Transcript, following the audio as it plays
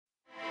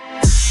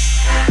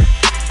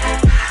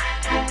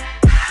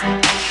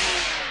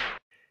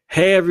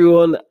Hey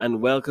everyone, and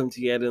welcome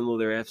to yet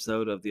another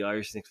episode of the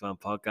Irish Knicks Fan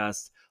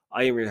Podcast.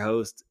 I am your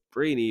host,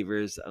 Brian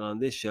Evers, and on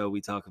this show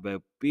we talk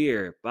about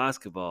beer,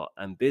 basketball,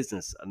 and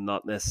business, and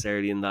not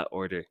necessarily in that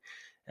order.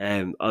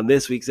 On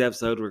this week's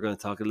episode, we're going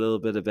to talk a little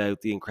bit about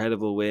the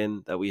incredible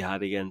win that we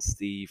had against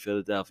the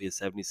Philadelphia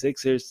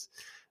 76ers.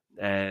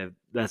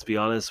 Let's be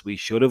honest, we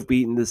should have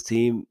beaten this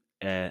team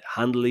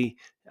handily,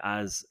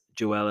 as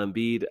Joel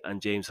Embiid and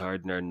James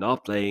Harden are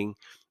not playing.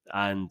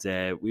 And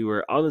we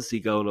were honestly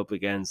going up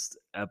against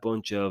a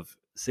bunch of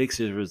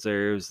Sixers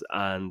reserves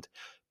and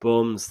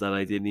bums that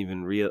I didn't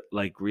even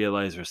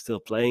realize were still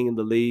playing in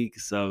the league.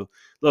 So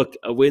look,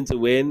 a win's a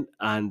win,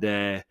 and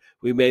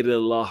we made it a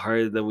lot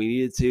harder than we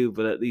needed to,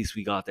 but at least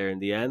we got there in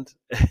the end.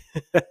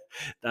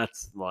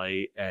 That's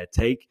my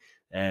take.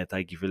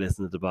 Thank you for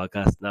listening to the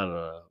podcast.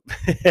 No.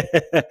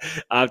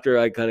 After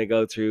I kind of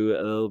go through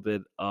a little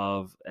bit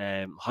of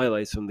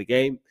highlights from the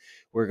game,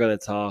 we're going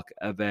to talk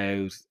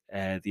about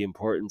the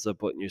importance of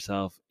putting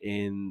yourself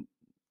in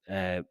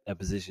a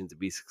position to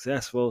be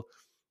successful,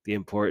 the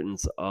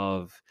importance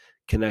of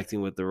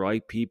connecting with the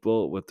right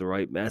people, with the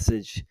right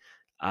message,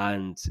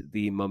 and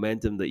the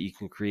momentum that you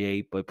can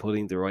create by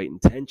putting the right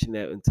intention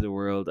out into the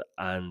world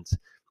and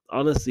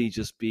honestly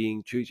just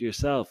being true to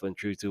yourself and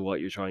true to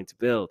what you're trying to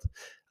build,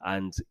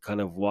 and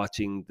kind of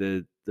watching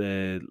the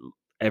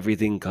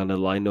everything kind of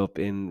line up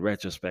in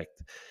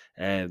retrospect.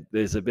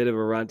 There's a bit of a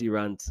ranty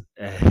rant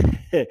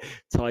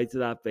tied to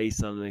that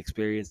based on an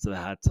experience that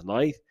I had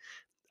tonight,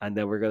 and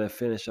then we're going to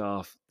finish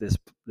off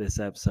this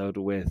episode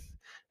with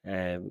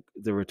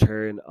the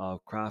return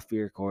of Craft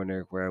Beer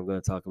Corner, where I'm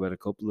going to talk about a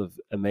couple of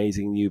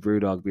amazing new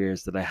Brewdog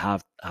beers that I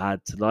have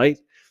had tonight.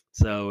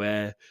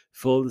 So,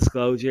 full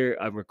disclosure,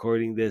 I'm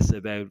recording this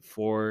about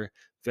 4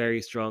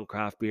 very strong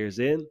craft beers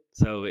in.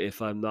 So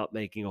if I'm not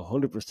making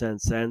 100%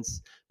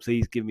 sense,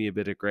 please give me a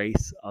bit of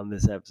grace on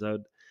this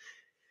episode.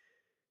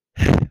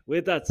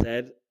 With that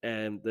said,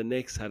 the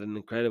Knicks had an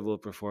incredible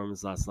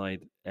performance last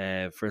night.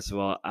 First of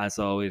all, as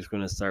always,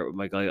 going to start with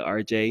my guy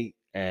RJ.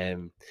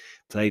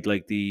 Played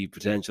like the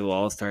potential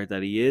all-star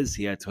that he is.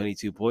 He had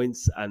 22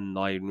 points and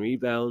 9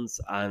 rebounds,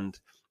 and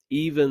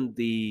even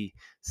the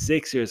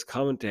Sixers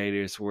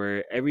commentators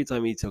were, every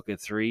time he took a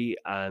three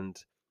and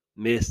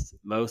missed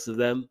most of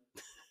them.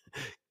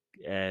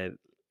 uh,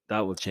 that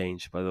will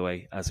change, by the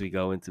way, as we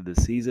go into the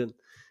season.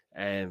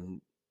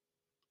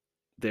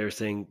 They're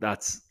saying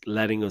that's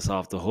letting us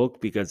off the hook,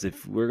 because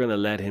if we're going to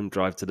let him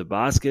drive to the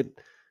basket,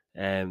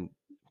 um,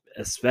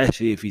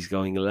 especially if he's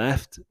going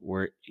left,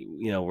 we're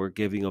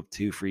giving up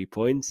 2 free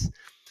points.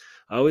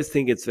 I always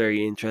think it's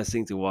very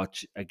interesting to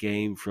watch a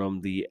game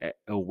from the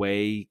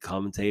away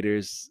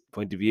commentators'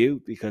 point of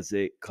view, because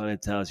it kind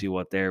of tells you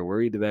what they're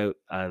worried about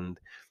and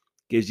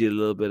gives you a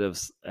little bit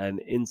of an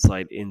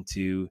insight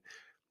into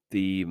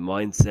the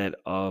mindset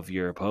of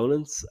your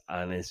opponents.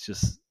 And it's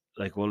just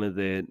like one of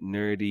the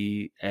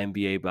nerdy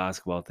NBA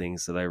basketball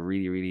things that I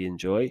really, really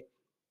enjoy.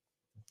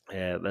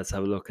 Let's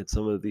have a look at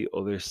some of the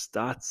other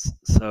stats.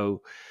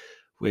 So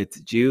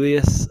with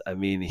Julius, I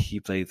mean,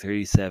 he played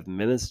 37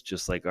 minutes,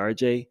 just like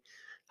RJ,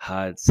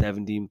 had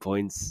 17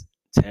 points,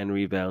 10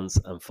 rebounds,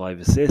 and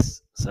 5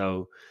 assists.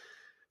 So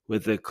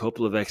with a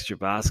couple of extra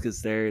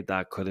baskets there,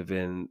 that could have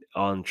been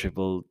on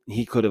triple.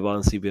 He could have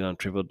honestly been on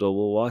triple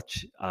double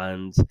watch.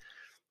 And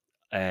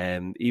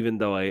even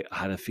though I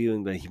had a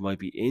feeling that he might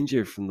be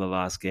injured from the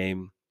last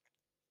game,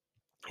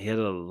 he had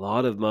a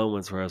lot of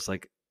moments where I was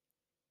like,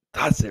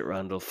 that's it,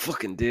 Randall,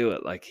 fucking do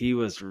it. Like, he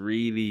was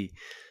really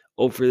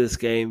up for this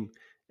game.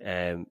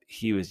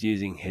 He was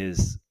using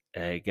his,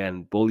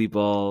 again, bully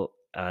ball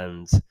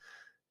and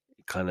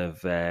kind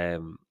of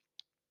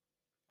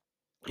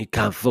you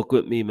can't fuck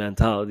with me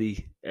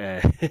mentality,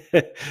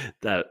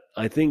 that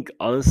I think,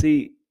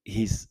 honestly,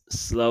 he's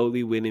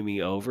slowly winning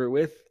me over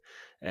with.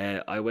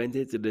 I went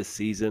into this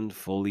season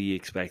fully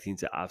expecting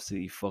to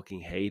absolutely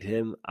fucking hate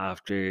him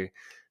after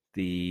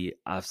the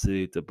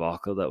absolute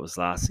debacle that was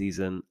last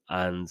season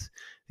and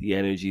the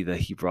energy that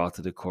he brought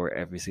to the court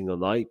every single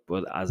night.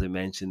 But as I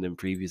mentioned in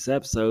previous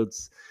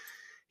episodes,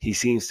 he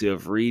seems to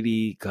have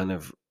really kind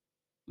of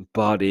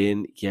bought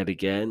in yet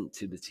again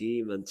to the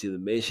team and to the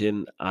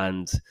mission,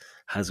 and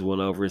has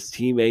won over his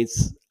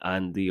teammates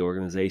and the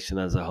organization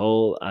as a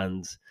whole.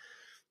 And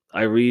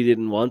I really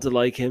didn't want to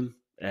like him.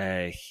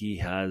 He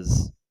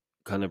has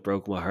kind of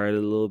broke my heart a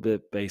little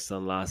bit based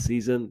on last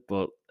season,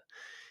 but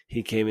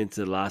he came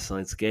into last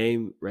night's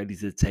game ready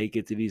to take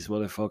it to these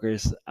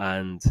motherfuckers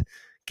and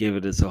give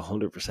it his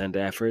 100%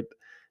 effort.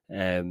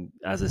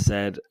 As I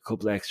said, a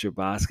couple extra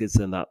baskets,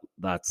 and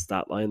that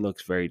stat line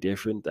looks very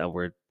different, and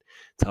we're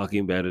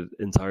talking about it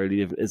entirely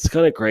different. It's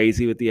kind of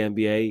crazy with the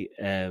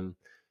NBA.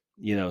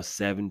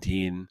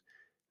 17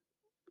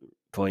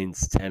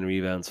 points, 10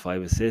 rebounds,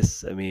 5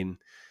 assists. I mean,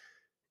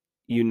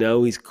 he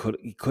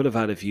could have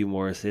had a few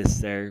more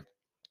assists there.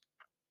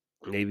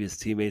 Maybe his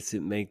teammates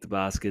didn't make the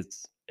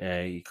baskets.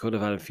 He could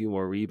have had a few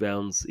more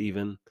rebounds,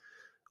 even,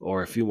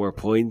 or a few more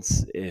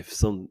points if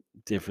some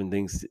different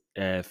things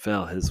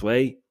fell his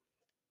way.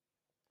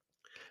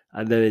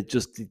 And then it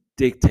just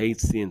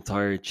dictates the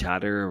entire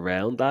chatter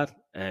around that.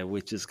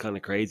 which is kind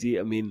of crazy.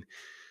 I mean,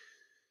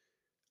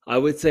 I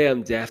would say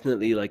I'm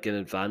definitely like an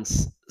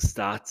advanced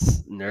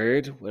stats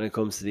nerd when it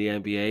comes to the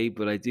NBA,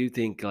 but I do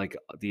think like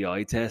the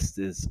eye test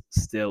is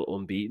still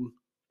unbeaten.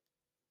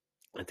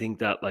 I think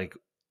that like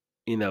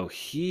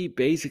he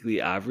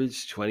basically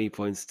averaged 20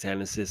 points,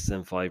 10 assists,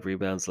 and 5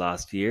 rebounds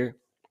last year.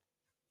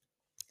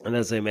 And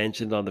as I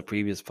mentioned on the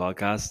previous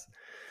podcast,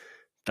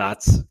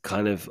 that's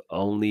kind of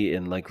only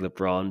in like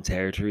LeBron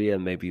territory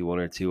and maybe one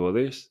or two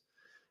others.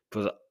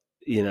 But,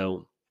 you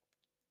know,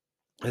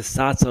 his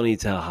stats only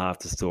tell half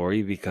the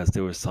story because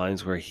there was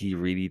times where he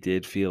really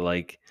did feel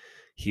like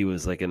he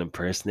was like an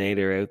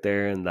impersonator out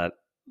there and that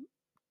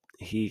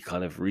he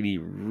kind of really,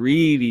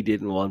 really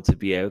didn't want to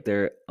be out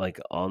there like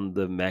on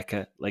the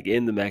Mecca, like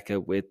in the Mecca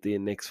with the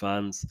Knicks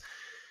fans.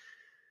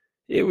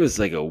 It was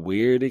like a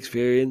weird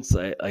experience.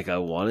 I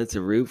wanted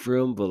to root for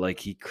him, but like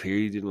he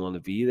clearly didn't want to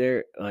be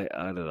there. I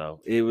don't know.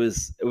 It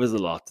was a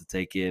lot to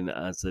take in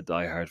as a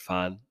diehard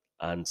fan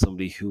and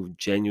somebody who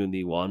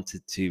genuinely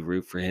wanted to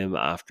root for him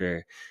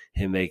after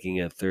him making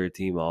a third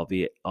team all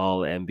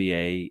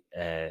NBA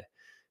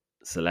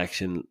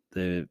selection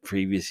the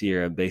previous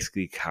year and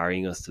basically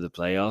carrying us to the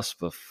playoffs.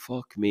 But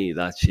fuck me,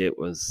 that shit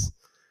was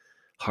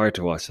hard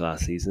to watch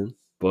last season.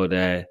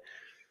 But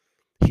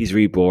he's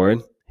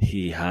reborn.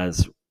 He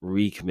has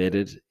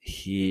recommitted.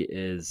 He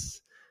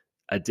is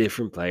a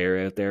different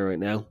player out there right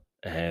now.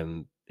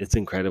 It's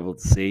incredible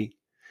to see.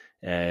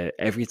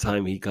 Every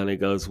time he kind of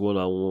goes one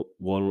on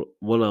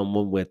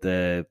one with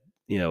the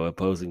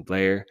opposing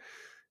player,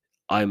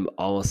 I'm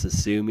almost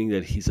assuming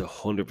that he's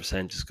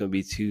 100% just going to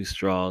be too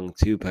strong,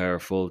 too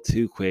powerful,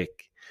 too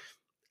quick,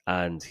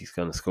 and he's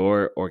going to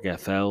score or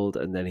get fouled,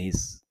 and then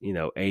he's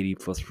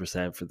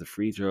 80+% for the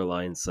free throw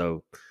line.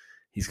 So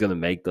he's going to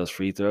make those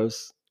free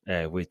throws,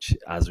 which,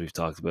 as we've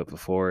talked about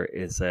before,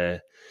 is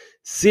a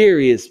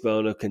serious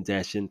bone of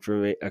contention for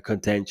me, a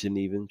contention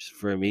even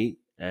for me.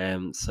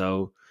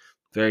 So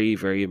very,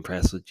 very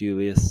impressed with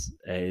Julius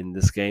in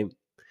this game.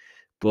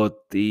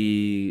 But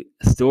the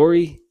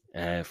story,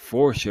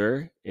 for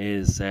sure,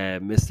 is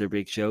Mr.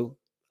 Big Show,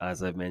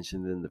 as I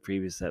mentioned in the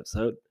previous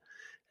episode.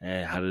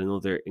 Had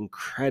another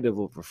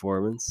incredible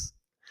performance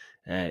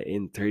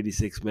in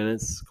 36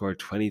 minutes, scored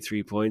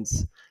 23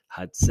 points,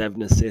 had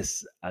 7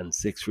 assists and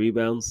 6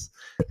 rebounds,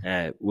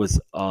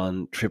 was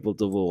on triple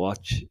double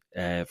watch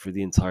for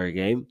the entire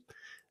game.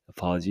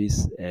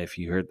 Apologies if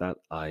you heard that.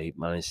 I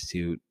managed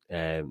to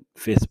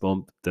fist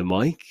bump the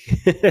mic.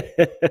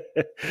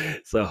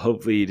 So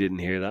hopefully you didn't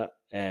hear that.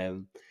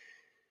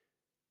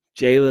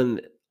 Jalen,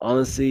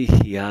 honestly,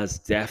 he has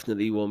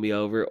definitely won me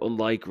over.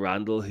 Unlike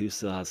Randall, who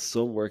still has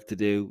some work to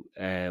do,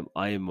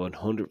 I am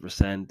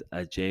 100% a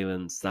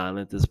Jalen stan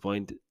at this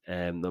point.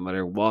 No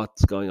matter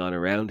what's going on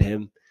around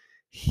him,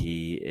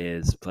 he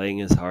is playing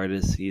his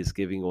hardest. He is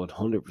giving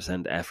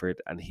 100% effort,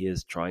 and he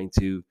is trying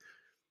to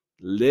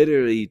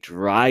literally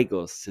drag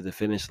us to the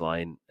finish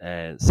line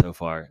so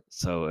far.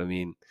 So, I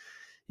mean,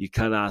 you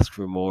can't ask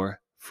for more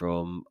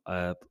from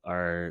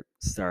our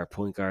star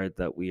point guard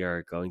that we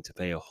are going to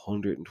pay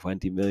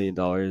 $120 million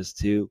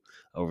to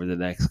over the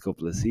next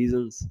couple of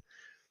seasons.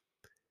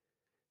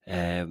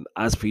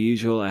 As per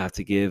usual, I have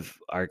to give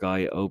our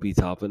guy Obi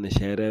Toppin a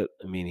shout out.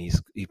 I mean,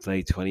 he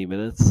played 20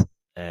 minutes,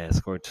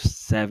 scored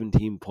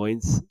 17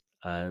 points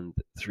and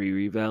 3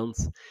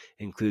 rebounds,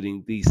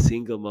 including the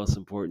single most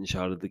important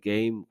shot of the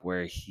game,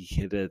 where he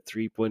hit a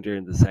 3-pointer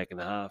in the second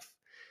half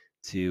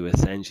to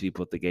essentially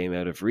put the game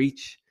out of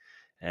reach.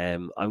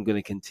 I'm going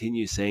to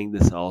continue saying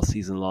this all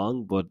season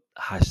long, but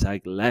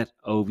hashtag let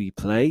Obi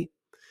play.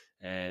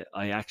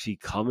 I actually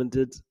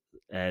commented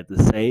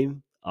the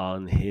same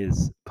on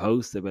his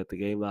post about the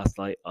game last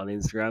night on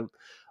Instagram.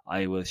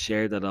 I will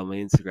share that on my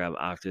Instagram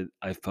after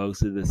I've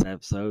posted this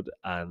episode,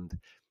 and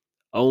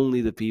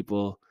only the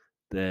people,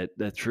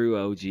 the true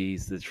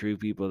OGs, the true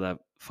people that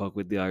fuck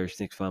with the Irish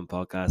Knicks fan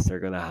podcast are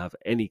gonna have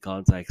any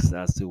context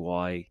as to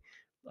why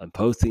I'm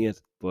posting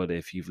it. But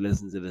if you've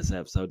listened to this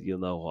episode, you'll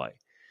know why.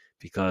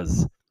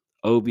 Because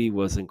Obi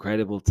was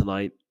incredible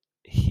tonight.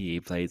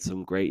 He played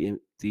some great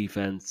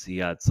defense. He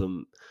had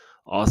some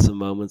awesome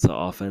moments of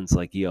offense,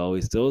 like he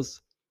always does.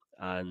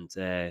 And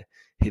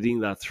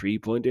hitting that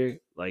 3-pointer,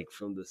 like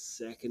from the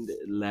second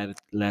it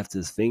left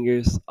his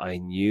fingers, I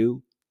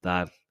knew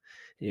that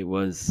it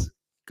was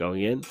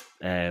going in.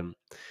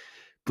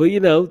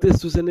 But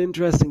this was an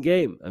interesting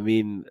game. I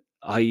mean,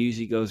 I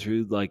usually go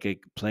through like a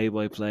play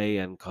by play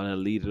and kind of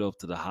lead it up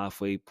to the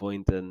halfway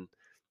point and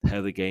how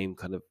the game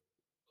kind of.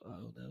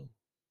 Oh no!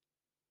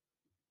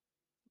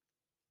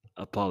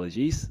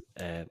 Apologies.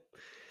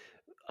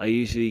 I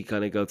usually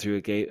kind of go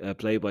through a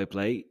play by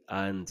play,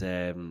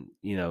 and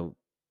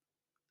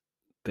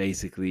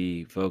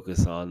basically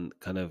focus on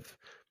kind of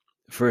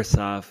first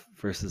half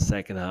versus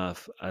second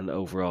half and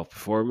overall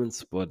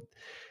performance. But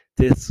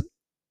this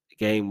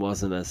game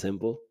wasn't as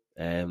simple.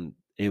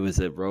 It was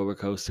a roller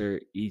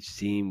coaster. Each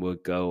team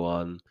would go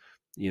on,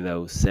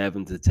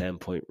 7 to 10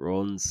 point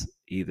runs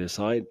either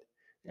side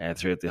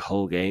throughout the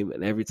whole game.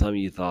 And every time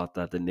you thought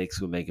that the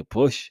Knicks would make a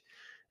push,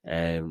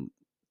 um,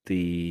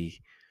 the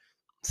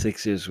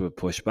Sixers would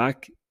push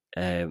back.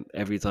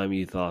 Every time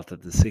you thought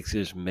that the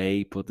Sixers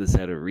may put this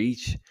out of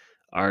reach,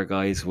 our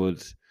guys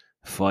would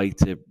fight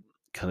to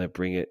kind of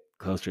bring it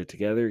closer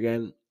together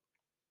again.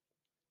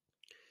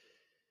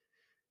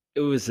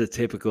 It was a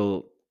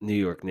typical New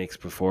York Knicks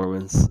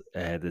performance,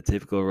 the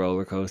typical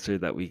roller coaster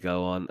that we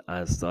go on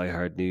as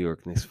diehard New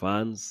York Knicks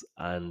fans,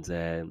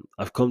 and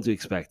I've come to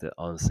expect it.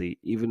 Honestly,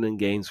 even in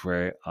games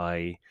where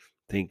I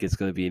think it's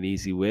going to be an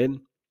easy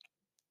win,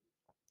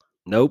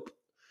 nope.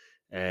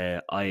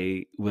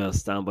 I will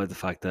stand by the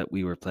fact that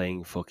we were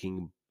playing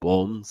fucking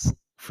bums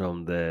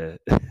from the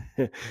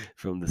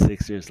from the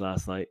Sixers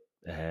last night.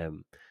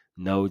 Um,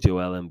 no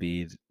Joel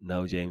Embiid,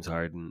 no James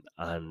Harden,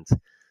 and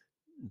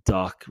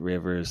Doc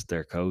Rivers,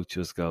 their coach,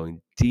 was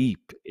going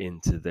deep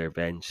into their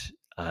bench,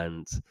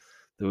 and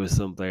there was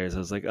some players. I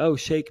was like, "Oh,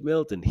 Shake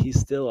Milton, he's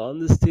still on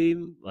this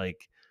team."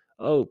 Like,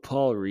 "Oh,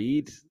 Paul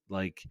Reed,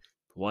 like,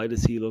 why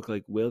does he look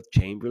like Wilt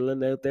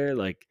Chamberlain out there?"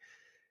 Like,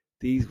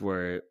 these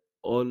were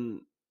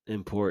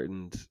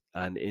unimportant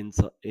and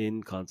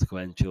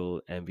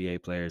inconsequential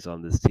NBA players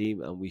on this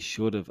team, and we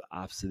should have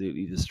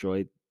absolutely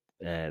destroyed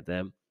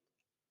them.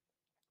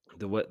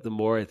 The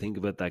more I think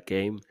about that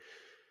game,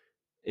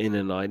 in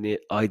an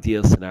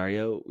ideal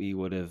scenario, we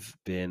would have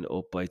been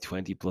up by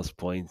 20 plus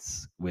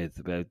points with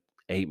about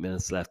 8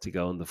 minutes left to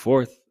go in the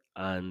fourth,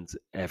 and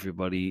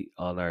everybody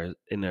on our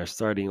in our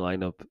starting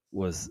lineup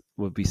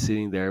would be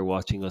sitting there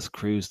watching us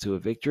cruise to a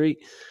victory.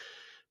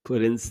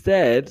 But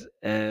instead,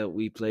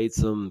 we played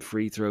some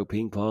free throw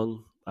ping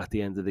pong at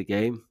the end of the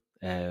game.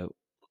 And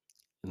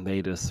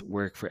made us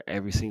work for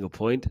every single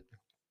point.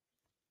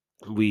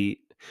 We,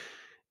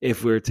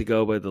 if we were to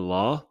go by the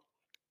law,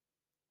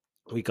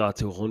 we got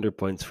to 100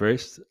 points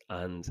first,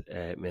 and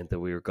it meant that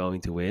we were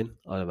going to win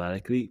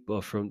automatically.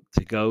 But from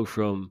to go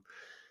from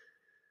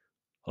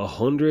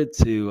 100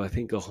 to I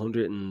think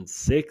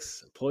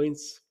 106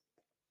 points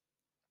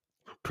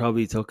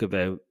probably took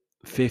about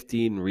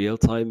 15 real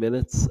time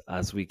minutes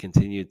as we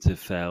continued to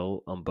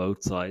foul on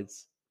both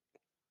sides.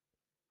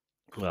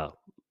 Well,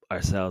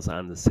 ourselves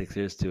and the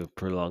Sixers to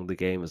prolong the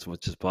game as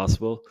much as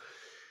possible.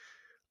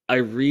 I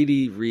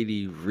really,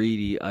 really,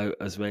 really, I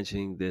was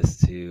mentioning this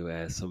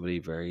to somebody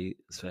very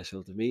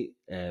special to me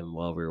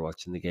while we were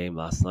watching the game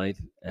last night.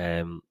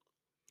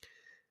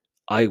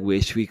 I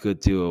wish we could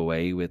do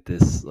away with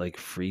this like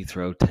free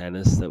throw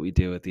tennis that we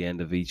do at the end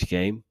of each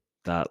game.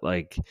 That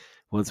like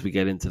once we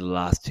get into the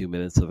last 2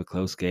 minutes of a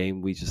close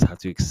game, we just have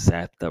to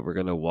accept that we're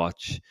gonna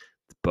watch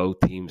both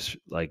teams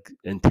like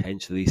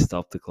intentionally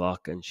stop the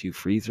clock and shoot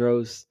free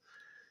throws.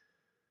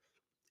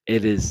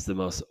 It is the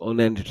most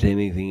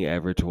unentertaining thing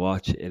ever to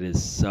watch. It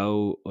is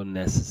so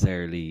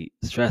unnecessarily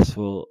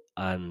stressful.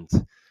 And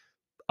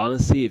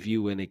honestly, if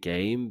you win a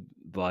game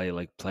by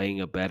like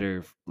playing a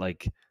better,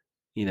 like,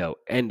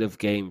 end of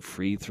game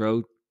free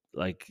throw,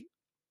 like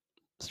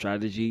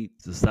strategy,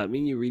 does that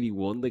mean you really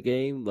won the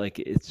game? Like,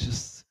 it's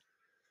just,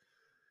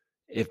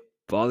 it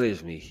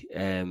bothers me.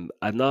 And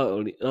not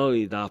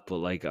only that, but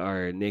like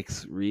our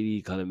Knicks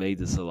really kind of made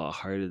this a lot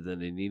harder than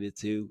they needed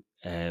to.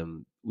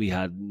 We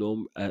had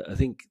I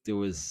think there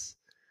was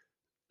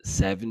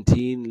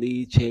 17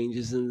 lead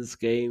changes in this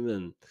game,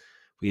 and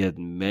we had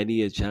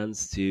many a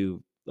chance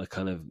to like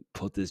kind of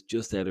put this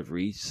just out of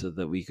reach so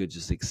that we could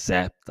just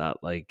accept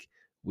that like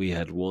we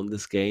had won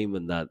this game,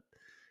 and that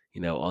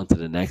on to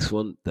the next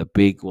one, the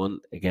big one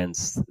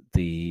against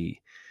the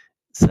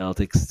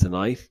Celtics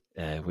tonight,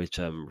 which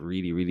I'm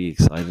really really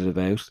excited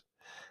about.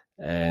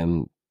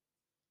 um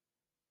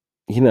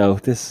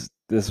this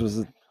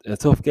was a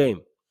tough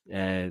game.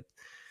 uh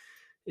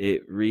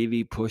it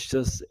really pushed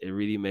us. It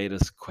really made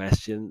us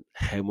question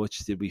how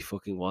much did we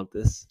fucking want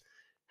this?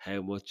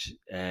 How much,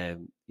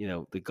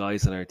 the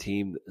guys on our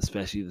team,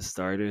 especially the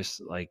starters,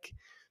 like,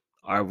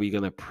 are we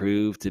going to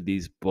prove to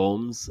these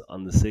bums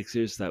on the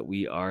Sixers that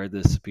we are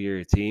the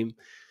superior team?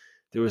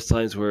 There was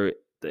times where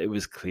it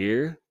was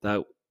clear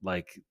that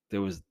like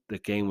the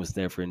game was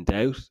never in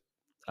doubt,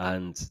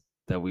 and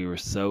that we were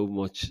so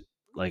much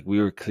like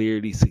we were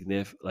clearly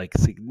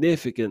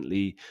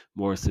significantly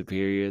more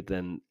superior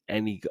than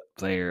any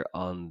player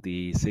on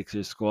the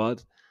Sixers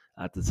squad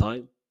at the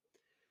time.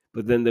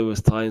 But then there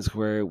was times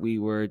where we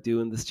were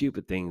doing the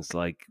stupid things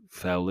like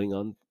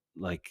fouling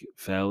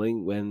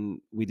when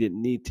we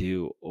didn't need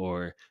to,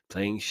 or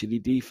playing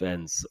shitty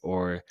defense,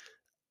 or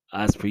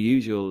as per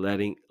usual,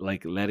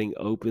 letting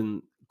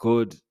open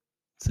good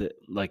to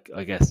like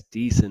I guess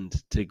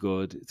decent to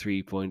good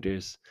 3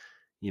 pointers,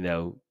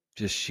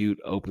 just shoot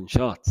open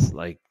shots.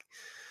 Like,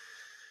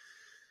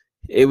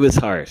 it was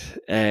hard.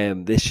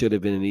 This should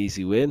have been an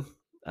easy win,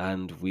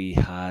 and we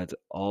had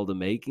all the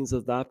makings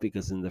of that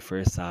because in the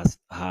first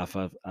half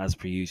of, as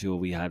per usual,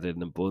 we had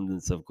an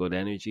abundance of good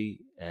energy.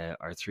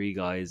 Our three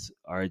guys,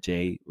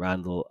 RJ,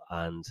 Randall,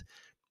 and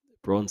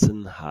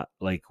Brunson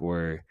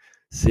were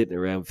sitting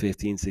around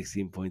 15,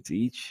 16 points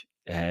each.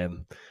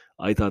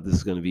 I thought this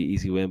was going to be an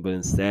easy win, but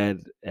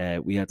instead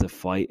we had to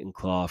fight and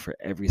claw for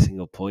every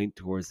single point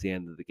towards the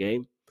end of the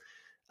game,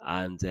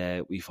 and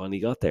we finally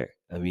got there.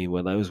 I mean,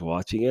 when I was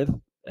watching it,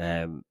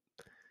 um,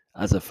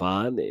 as a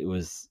fan, it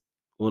was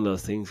one of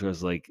those things where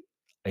it's like,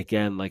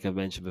 again, like I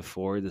mentioned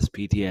before, this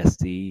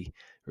PTSD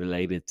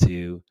related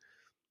to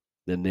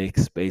the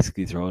Knicks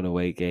basically throwing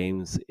away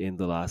games in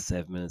the last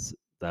 7 minutes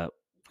that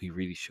we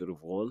really should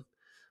have won.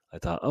 I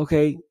thought,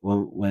 okay,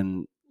 when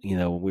when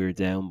we were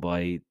down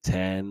by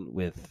 10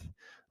 with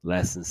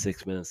less than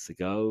 6 minutes to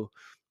go,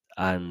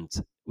 and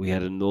we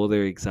had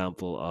another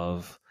example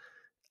of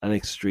an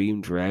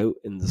extreme drought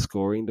in the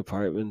scoring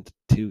department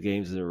 2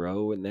 games in a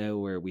row now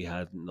where we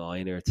had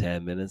 9 or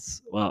 10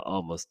 minutes, well,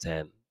 almost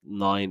 10,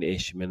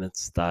 9-ish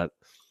minutes that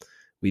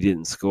we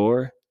didn't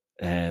score,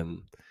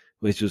 um,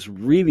 which was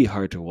really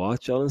hard to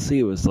watch. Honestly,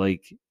 it was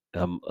like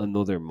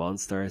another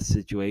monster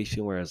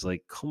situation where I was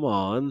like, come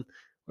on,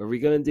 are we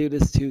going to do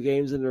this 2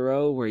 games in a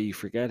row where you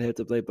forget how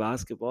to play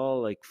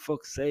basketball? Like,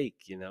 fuck's sake.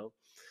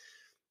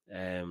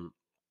 Um,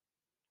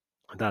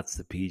 that's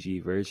the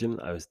PG version.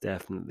 I was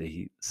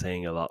definitely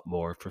saying a lot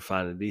more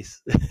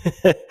profanities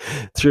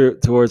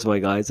towards my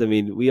guys. I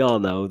mean, we all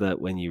know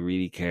that when you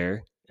really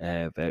care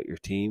about your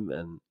team,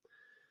 and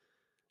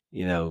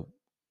you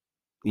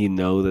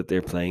know that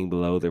they're playing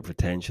below their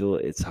potential,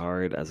 it's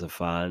hard as a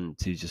fan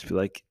to just be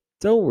like,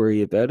 "Don't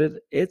worry about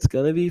it. It's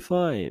gonna be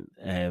fine."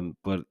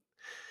 But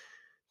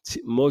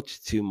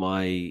much to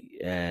my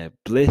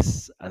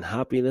bliss and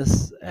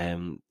happiness,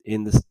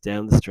 in this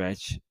down the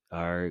stretch,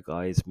 our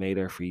guys made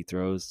our free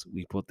throws.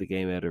 We put the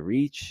game out of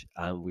reach,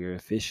 and we're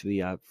officially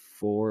at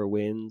 4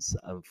 wins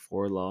and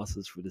 4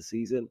 losses for the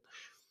season.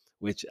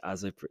 Which,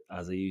 as I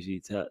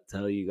usually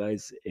tell you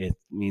guys, it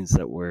means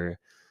that we're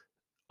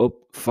up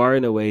far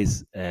and away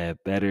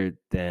better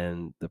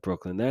than the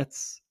Brooklyn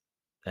Nets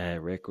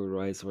record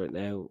wise right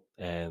now.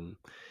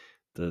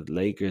 The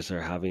Lakers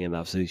are having an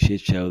absolute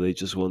shit show. They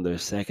just won their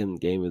second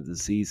game of the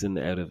season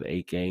out of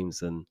 8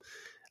 games and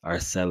are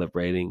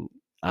celebrating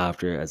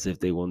after as if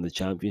they won the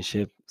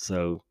championship.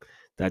 So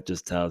that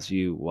just tells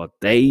you what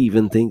they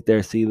even think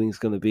their ceiling's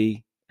going to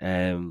be.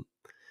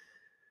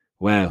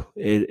 Wow,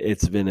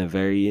 it's been a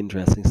very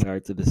interesting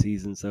start to the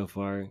season so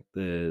far.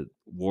 The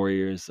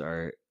Warriors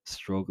are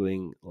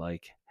struggling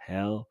like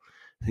hell.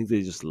 I think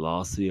they just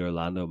lost to the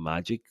Orlando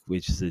Magic,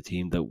 which is a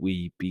team that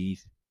we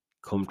beat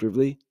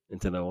comfortably.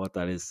 And to know what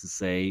that is to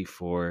say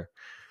for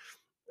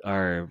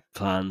our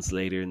plans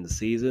later in the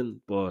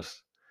season. But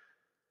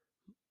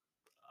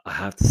I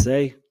have to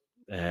say,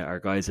 our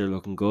guys are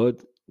looking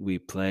good. We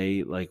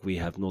play like we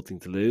have nothing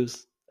to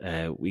lose.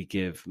 We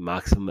give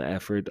maximum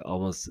effort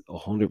almost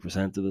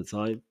 100% of the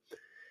time.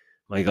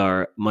 My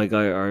guy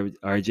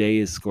RJ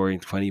is scoring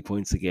 20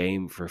 points a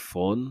game for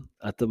fun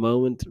at the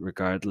moment,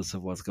 regardless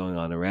of what's going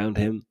on around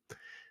him.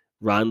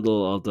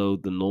 Randall, although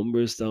the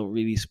numbers don't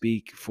really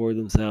speak for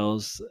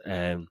themselves,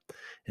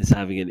 is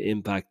having an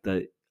impact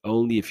that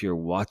only if you're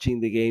watching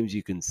the games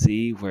you can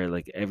see. Where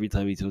like every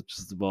time he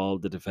touches the ball,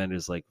 the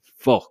defender's like,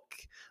 "Fuck,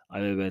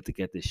 I'm about to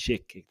get the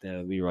shit kicked out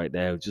of me right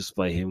now," just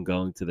by him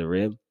going to the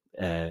rim.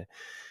 Uh,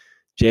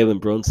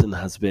 Jalen Brunson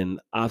has been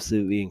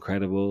absolutely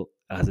incredible.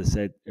 As I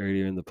said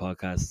earlier in the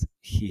podcast,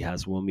 he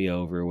has won me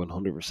over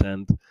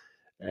 100%,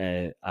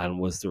 and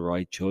was the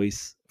right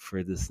choice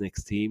for this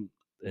Knicks team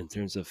in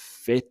terms of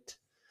fit.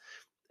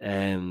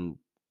 Um,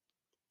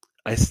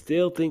 I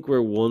still think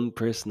we're one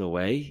person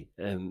away,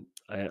 and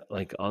I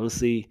like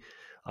honestly,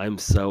 I'm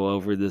so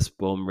over this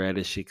bum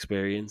Reddish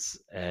experience.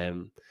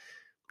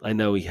 I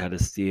know he had a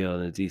steal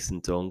and a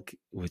decent dunk,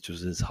 which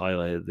was his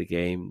highlight of the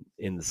game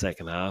in the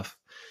second half,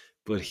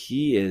 but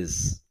he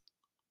is,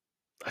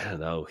 I don't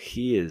know,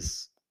 he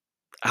is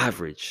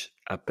average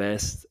at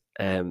best.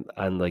 And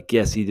like,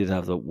 yes, he did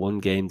have the one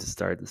game to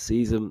start the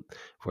season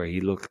where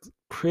he looked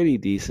pretty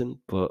decent,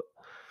 but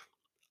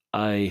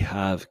I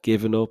have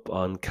given up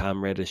on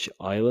Cam Reddish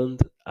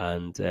Island,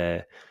 and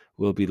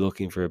we'll be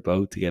looking for a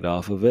boat to get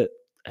off of it.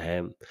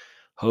 Um,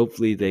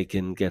 Hopefully they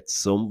can get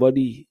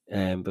somebody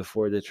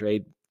before the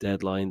trade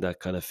deadline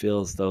that kind of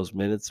fills those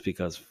minutes,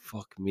 because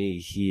fuck me,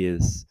 he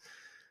is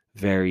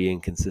very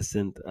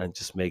inconsistent and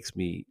just makes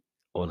me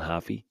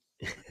unhappy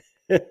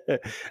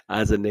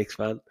as a Knicks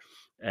fan.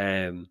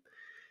 Um,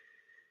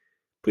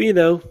 but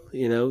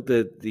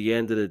the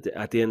end of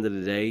at the end of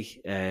the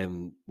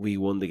day, we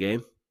won the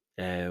game.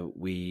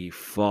 We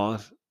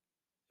fought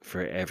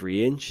for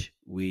every inch.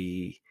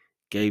 We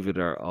gave it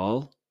our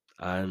all,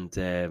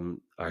 and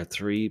our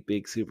 3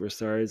 big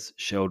superstars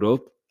showed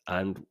up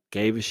and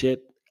gave a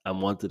shit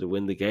and wanted to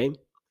win the game.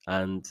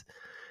 And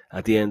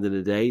at the end of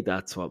the day,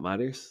 that's what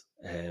matters.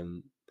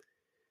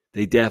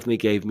 They definitely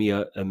gave me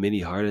a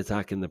mini heart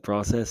attack in the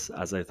process,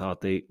 as I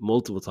thought they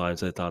multiple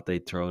times I thought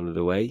they'd thrown it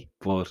away.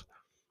 But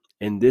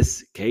in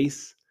this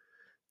case,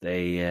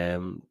 they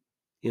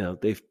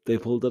they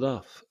pulled it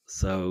off.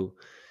 So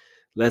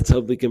let's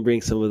hope they can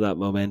bring some of that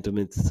momentum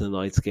into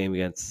tonight's game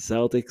against the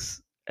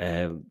Celtics.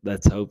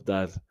 Let's hope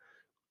that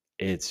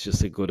it's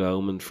just a good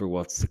omen for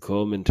what's to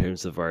come in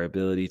terms of our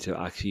ability to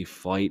actually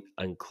fight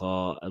and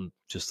claw and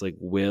just like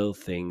will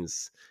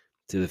things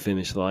to the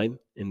finish line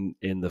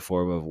in the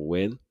form of a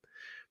win.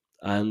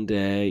 And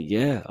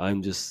yeah,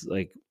 I'm just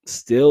like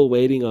still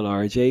waiting on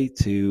RJ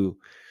to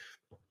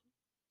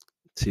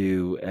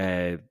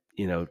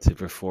to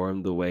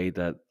perform the way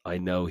that I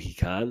know he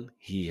can.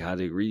 He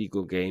had a really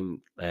good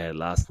game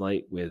last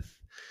night with,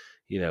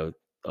 you know,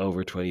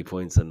 over 20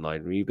 points and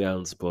 9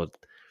 rebounds. But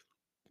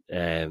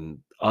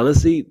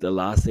honestly, the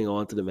last thing I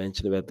wanted to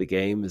mention about the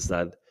game is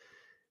that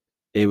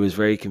it was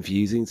very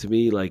confusing to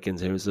me, like in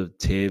terms of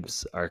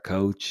Tibbs, our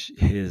coach,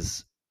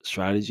 his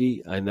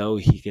strategy. I know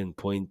he can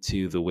point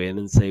to the win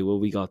and say, well,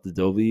 we got the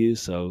W,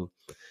 so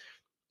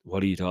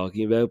what are you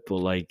talking about? But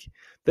like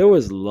there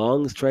was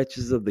long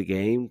stretches of the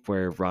game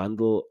where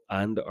Randall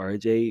and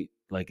RJ,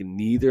 like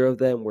neither of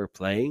them were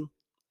playing,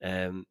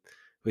 um,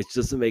 which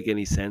doesn't make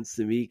any sense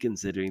to me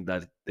considering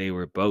that they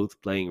were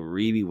both playing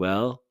really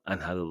well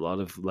and had a lot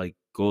of like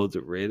good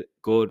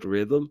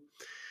rhythm.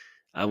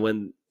 And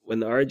when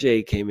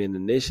RJ came in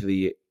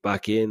initially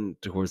back in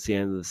towards the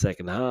end of the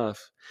second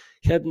half,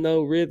 he had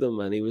no rhythm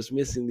and he was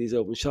missing these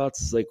open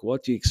shots. It's like,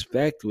 what do you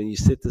expect when you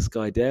sit this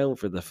guy down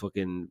for the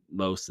fucking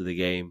most of the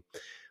game?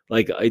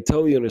 Like, I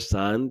totally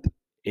understand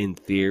in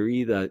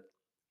theory that,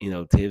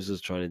 Tibbs was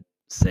trying to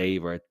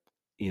save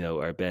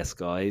our best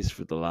guys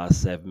for the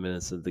last 7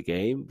 minutes of the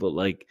game. But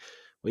like,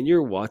 when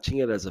you're watching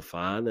it as a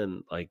fan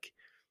and like,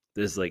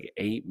 there's like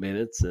 8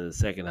 minutes in the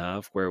second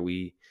half where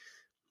we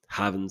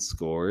haven't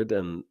scored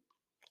and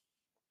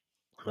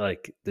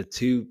like the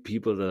two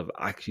people that have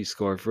actually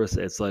scored for us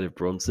outside of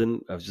Brunson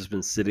have just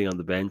been sitting on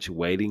the bench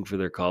waiting for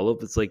their call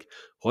up. It's like,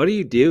 what are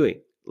you doing?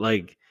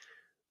 Like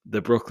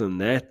the Brooklyn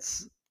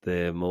Nets,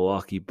 the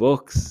Milwaukee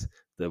Bucks,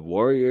 the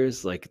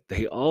Warriors, like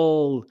they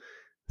all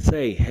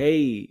say,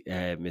 "Hey,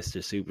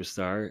 Mr.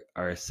 Superstar,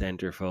 our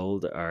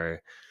centerfold,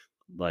 our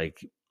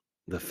like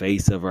the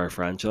face of our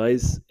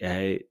franchise.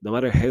 No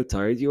matter how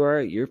tired you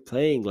are, you're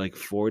playing like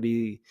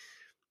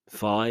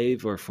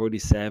 45 or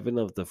 47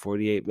 of the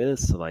 48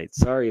 minutes tonight.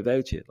 Sorry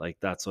about you. Like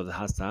that's what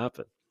has to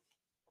happen."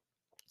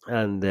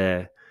 And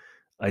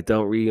I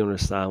don't really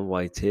understand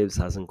why Tibbs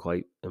hasn't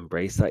quite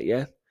embraced that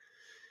yet.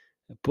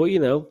 But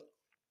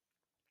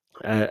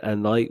a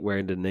night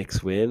where the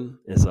Knicks win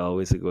is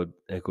always a good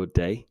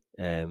day.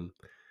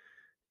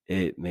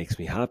 It makes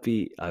me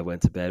happy. I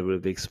went to bed with a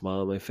big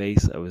smile on my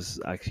face. I was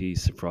actually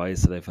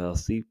surprised that I fell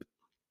asleep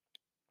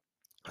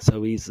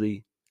so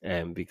easily.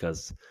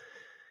 Because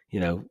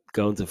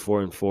going to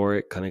 4-4,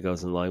 it kind of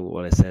goes in line with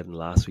what I said in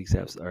last week's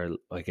episode, or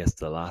I guess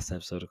the last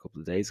episode a couple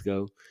of days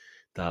ago,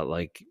 that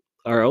like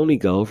our only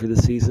goal for the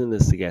season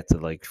is to get to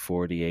like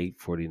 48,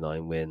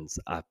 49 wins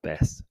at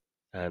best.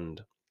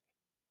 And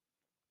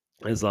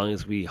as long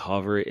as we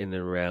hover in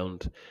and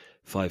around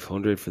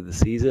 500 for the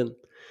season,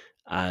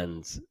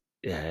 and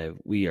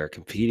we are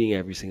competing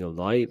every single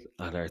night,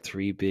 and our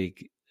three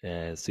big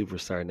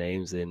superstar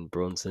names in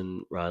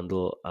Brunson,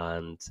 Randall,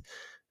 and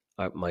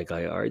my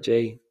guy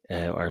RJ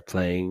are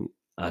playing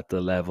at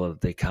the level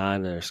that they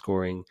can and are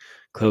scoring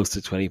close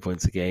to 20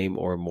 points a game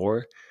or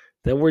more,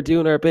 then we're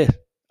doing our bit.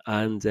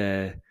 And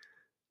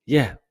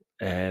yeah,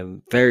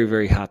 very,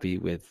 very happy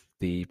with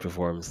the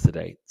performance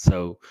today.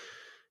 So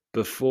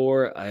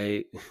before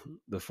I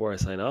before I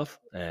sign off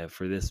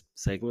for this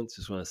segment,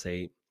 just want to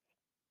say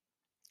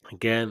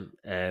again,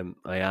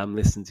 I am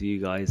listening to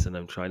you guys, and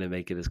I'm trying to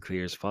make it as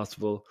clear as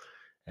possible,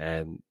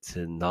 to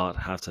not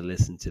have to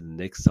listen to the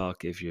Knicks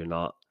talk if you're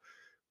not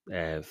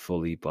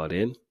fully bought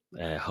in.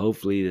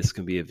 Hopefully, this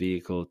can be a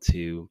vehicle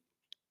to,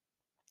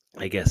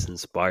 I guess,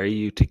 inspire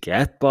you to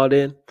get bought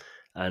in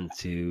and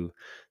to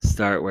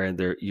start wearing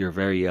your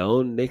very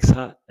own Knicks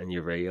hat and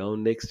your very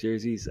own Knicks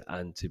jerseys,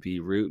 and to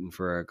be rooting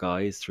for our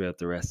guys throughout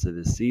the rest of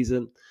the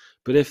season.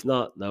 But if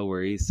not, no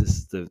worries.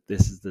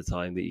 This is the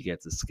time that you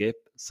get to skip.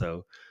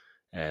 So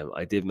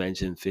I did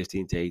mention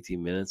 15 to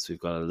 18 minutes. We've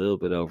got a little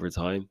bit over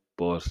time,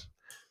 but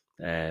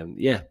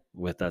yeah.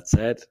 With that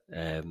said,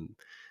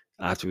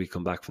 after we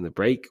come back from the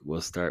break, we'll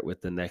start with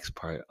the next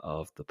part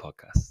of the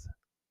podcast.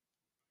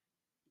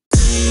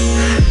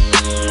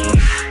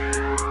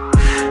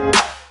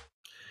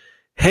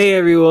 Hey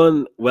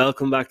everyone,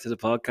 welcome back to the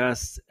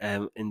podcast.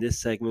 In this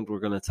segment, we're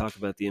going to talk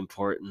about the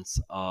importance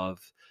of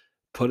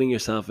putting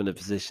yourself in a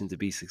position to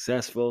be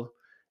successful,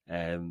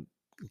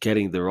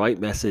 getting the right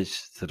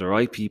message to the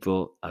right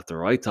people at the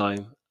right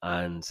time,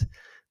 and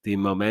the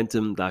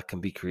momentum that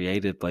can be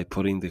created by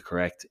putting the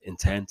correct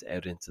intent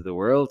out into the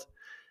world.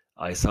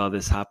 I saw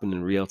this happen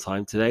in real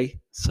time today.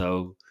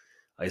 So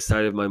I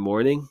started my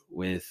morning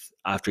with,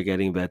 after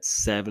getting about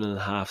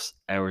 7.5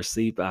 hours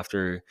sleep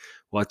after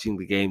watching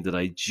the game that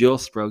I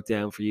just broke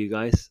down for you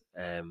guys.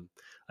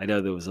 I know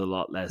there was a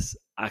lot less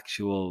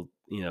actual,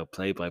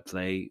 play by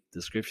play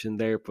description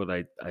there, but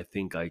I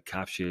think I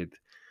captured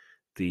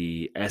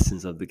the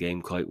essence of the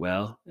game quite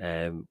well.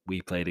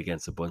 We played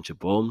against a bunch of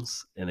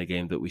bums in a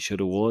game that we should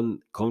have won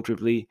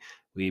comfortably.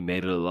 We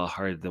made it a lot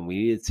harder than we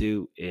needed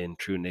to in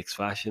true Knicks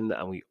fashion,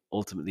 and we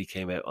ultimately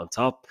came out on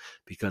top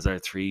because our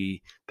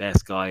three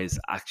best guys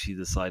actually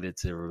decided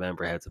to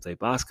remember how to play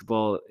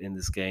basketball in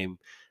this game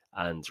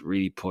and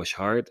really push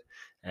hard.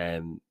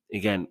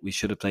 Again, we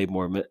should have played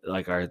more.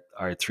 Like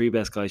our three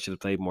best guys should have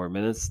played more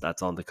minutes.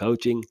 That's on the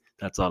coaching.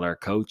 That's on our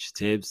coach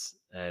Tibbs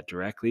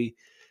directly.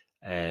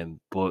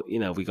 But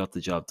we got the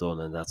job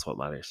done, and that's what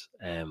matters.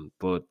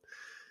 But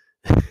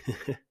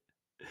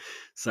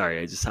Sorry,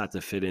 I just had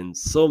to fit in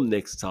some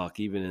Knicks talk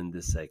even in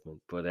this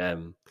segment. But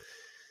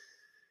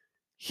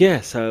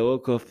yeah, so I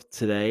woke up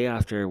today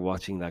after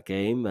watching that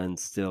game and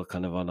still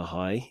kind of on a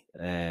high.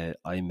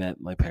 I met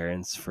my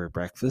parents for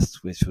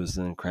breakfast, which was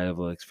an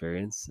incredible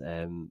experience.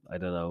 I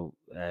don't know,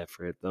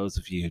 for those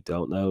of you who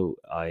don't know,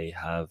 I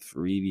have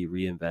really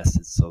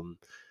reinvested some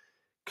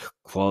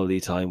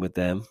quality time with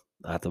them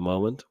at the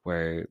moment,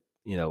 where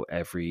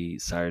every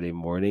Saturday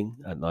morning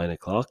at 9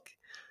 o'clock,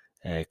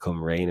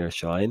 come rain or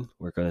shine,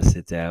 we're going to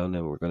sit down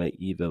and we're going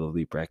to eat a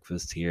lovely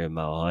breakfast here in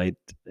Malahide,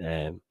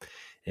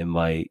 in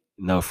my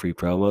no free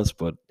promos,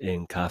 but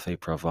in Cafe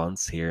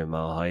Provence here in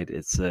Malahide.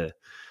 It's a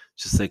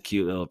just a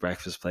cute little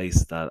breakfast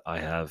place that I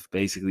have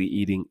basically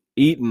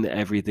eaten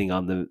everything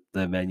on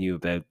the menu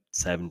about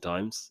 7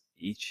 times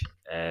each,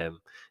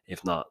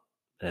 if not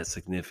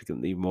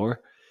significantly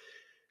more.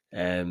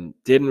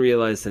 Didn't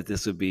realize that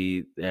this would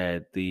be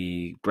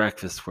the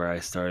breakfast where I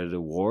started a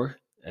war.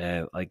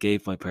 I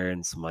gave my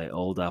parents my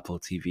old Apple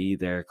TV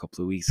there a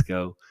couple of weeks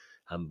ago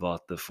and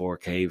bought the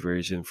 4K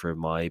version for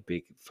my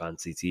big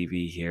fancy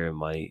TV here in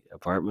my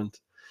apartment.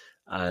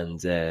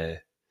 And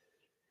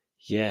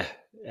yeah,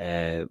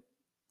 uh,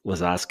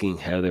 was asking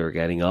how they were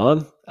getting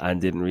on and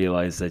didn't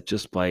realize that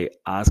just by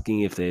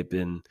asking if they'd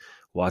been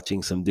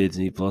watching some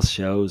Disney Plus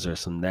shows or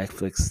some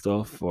Netflix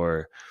stuff,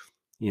 or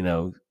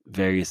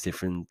various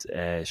different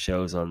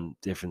shows on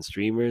different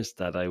streamers,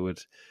 that I would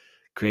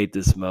create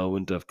this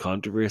moment of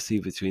controversy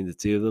between the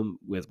two of them,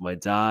 with my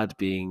dad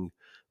being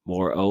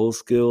more old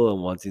school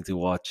and wanting to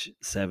watch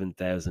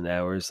 7,000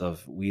 hours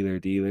of Wheeler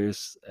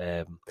Dealers,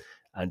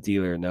 and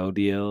Deal or No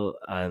Deal,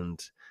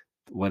 and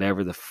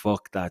whatever the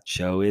fuck that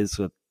show is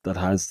that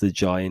has the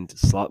giant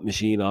slot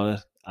machine on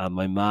it, and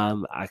my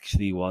mom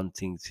actually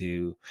wanting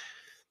to,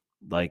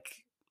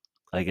 like,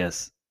 I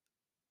guess,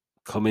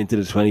 come into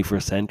the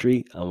 21st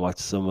century and watch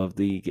some of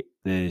the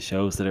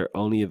shows that are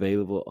only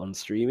available on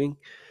streaming.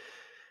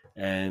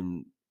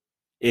 And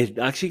it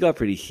actually got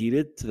pretty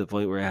heated to the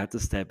point where I had to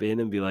step in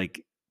and be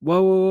like,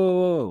 "Whoa, whoa,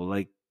 whoa, whoa!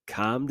 Like,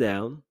 calm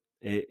down.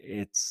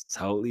 It's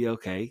totally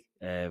okay.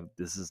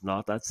 This is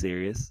not that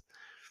serious."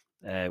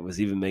 Was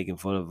even making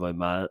fun of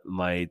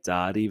my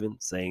dad, even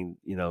saying,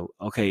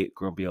 "Okay,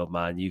 grumpy old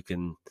man, you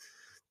can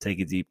take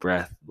a deep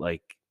breath.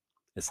 Like,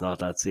 it's not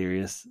that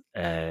serious."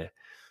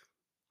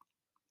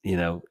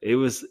 It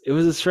was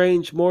a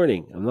strange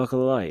morning. I'm not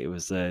gonna lie. It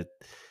was a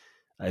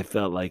I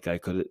felt like I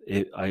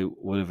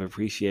would have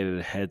appreciated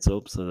a heads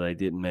up so that I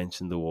didn't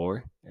mention the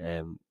war.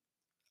 And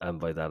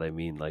by that I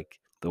mean like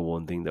the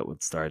one thing that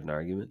would start an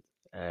argument.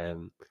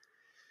 Um,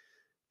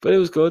 but it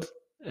was good.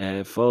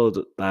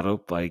 Followed that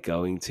up by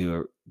going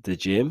to the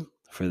gym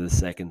for the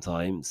second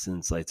time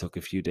since I took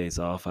a few days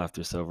off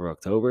after Sober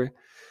October.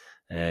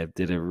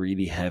 Did a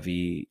really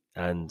heavy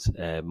and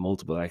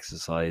multiple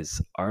exercise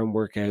arm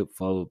workout,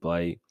 followed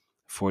by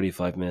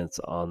 45 minutes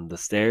on the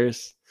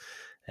stairs.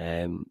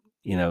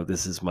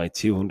 This is my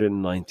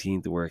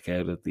 219th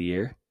workout of the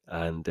year,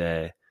 and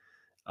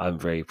I'm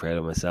very proud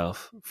of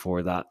myself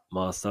for that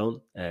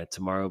milestone.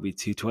 Tomorrow will be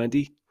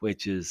 220,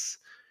 which is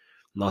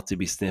not to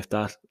be sniffed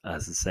at,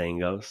 as the saying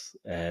goes.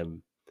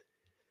 You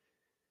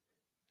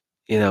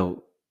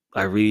know,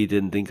 I really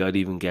didn't think I'd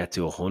even get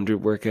to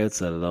 100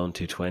 workouts, let alone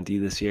 220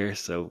 this year.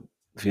 So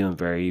feeling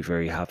very,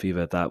 very happy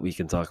about that. We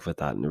can talk about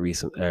that in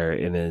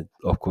in an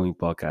upcoming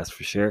podcast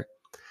for sure.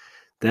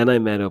 Then I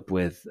met up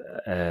with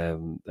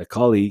a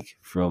colleague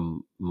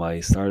from my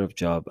startup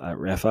job at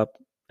RefUp,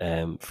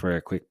 for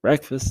a quick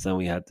breakfast, and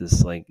we had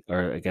this,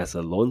 or I guess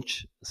a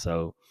lunch.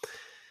 So,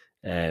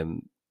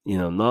 um,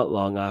 not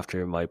long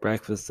after my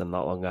breakfast and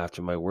not long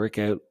after my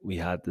workout, we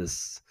had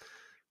this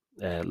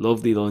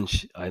lovely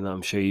lunch.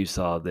 I'm sure you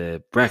saw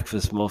the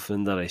breakfast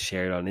muffin that I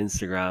shared on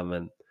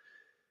Instagram,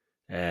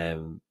 and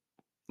um,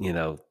 you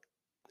know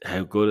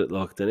how good it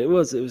looked, and it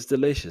was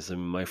delicious. I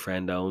mean, my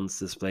friend owns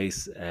this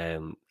place,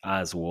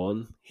 as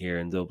one here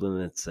in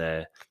Dublin. It's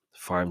a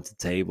farm to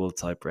table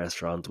type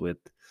restaurant with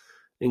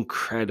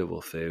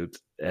incredible food.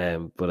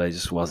 But I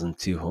just wasn't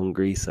too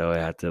hungry, so I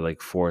had to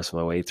like force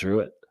my way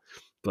through it.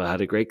 But I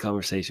had a great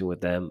conversation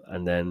with them,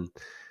 and then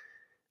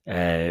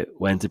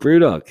went to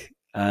Brewdog,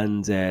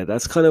 and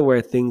that's kind of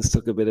where things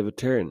took a bit of a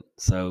turn.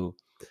 So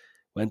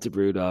went to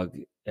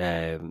Brewdog.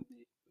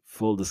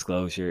 Full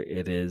disclosure,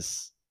 it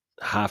is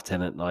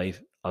 10:30 at night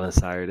on a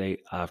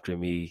Saturday after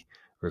me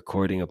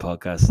recording a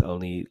podcast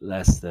only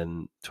less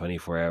than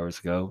 24 hours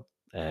ago.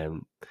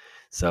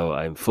 So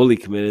I'm fully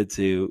committed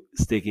to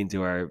sticking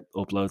to our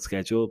upload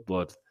schedule,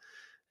 but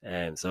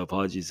so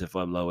apologies if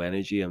I'm low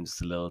energy. I'm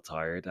just a little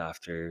tired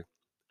after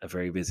a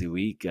very busy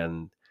week,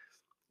 and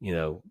you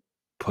know,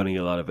 putting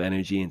a lot of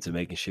energy into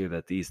making sure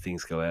that these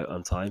things go out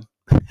on time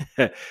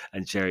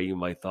and sharing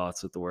my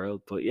thoughts with the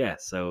world. But yeah,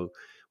 so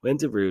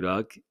went to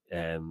Brewdog.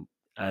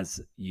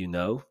 As you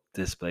know,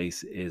 this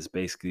place is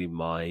basically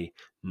my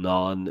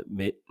non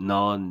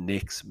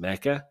Knicks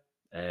mecca.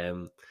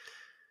 Um,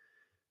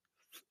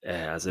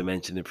 as I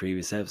mentioned in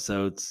previous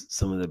episodes,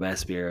 some of the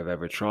best beer I've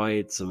ever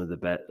tried. Some of the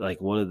best, like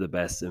one of the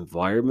best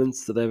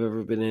environments that I've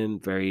ever been in.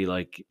 Very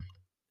like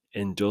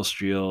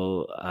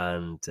industrial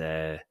and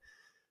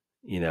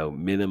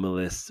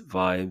minimalist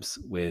vibes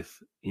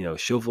with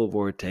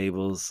shuffleboard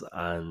tables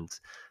and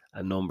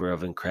a number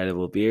of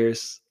incredible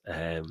beers.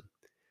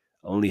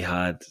 Only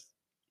had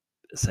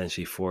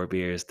essentially four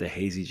beers: the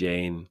Hazy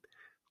Jane,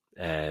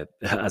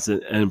 as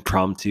an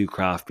impromptu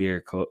craft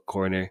beer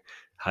corner.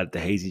 Had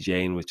the Hazy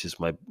Jane, which is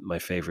my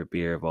favorite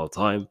beer of all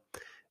time,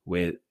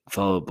 with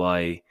followed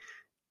by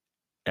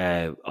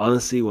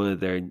honestly one of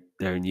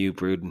their new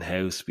brewed in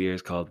house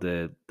beers called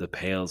the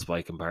Pales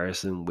by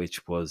comparison,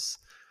 which was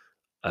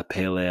a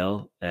pale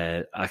ale,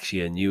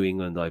 actually a New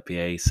England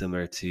IPA,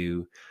 similar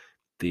to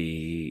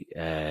the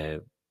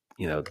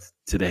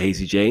to the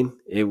Hazy Jane.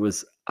 It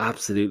was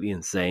absolutely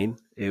insane.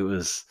 It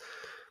was,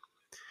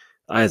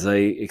 as I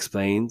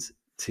explained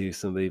to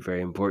somebody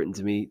very important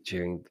to me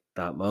during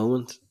that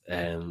moment,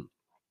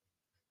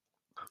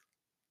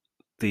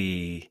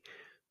 the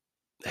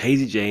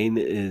Hazy Jane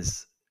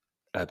is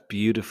a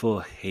beautiful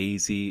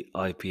hazy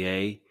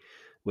IPA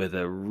with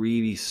a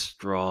really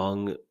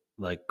strong,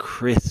 like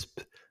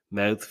crisp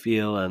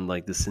mouthfeel and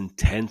like this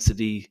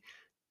intensity,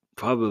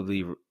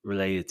 probably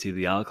related to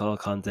the alcohol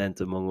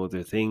content among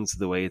other things.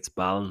 The way it's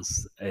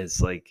balanced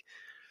is like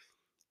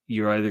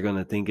you're either going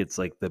to think it's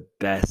like the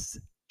best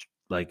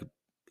like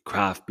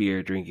craft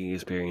beer drinking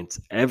experience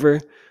ever,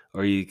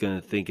 or you're going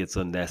to think it's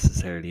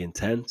unnecessarily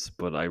intense.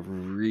 But I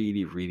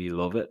really, really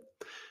love it.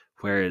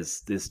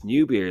 Whereas this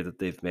new beer that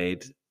they've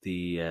made,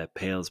 the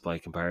Pales by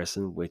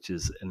comparison, which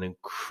is an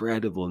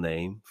incredible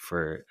name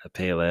for a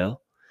pale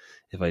ale,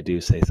 if I do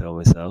say so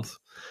myself,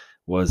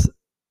 was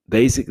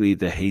basically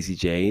the Hazy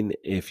Jane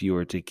if you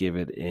were to give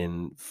it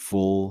in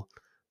full,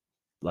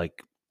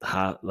 like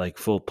like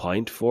full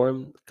pint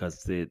form,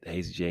 because the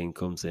Hazy Jane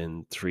comes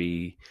in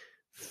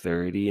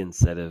 330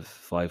 instead of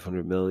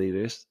 500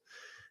 milliliters.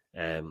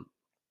 Um,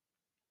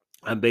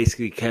 and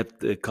basically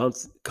kept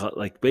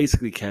the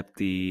basically kept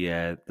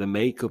the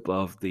makeup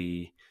of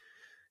the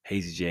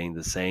Hazy Jane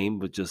the same,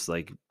 but just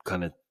like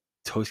kind of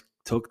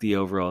took the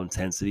overall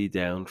intensity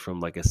down from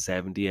like a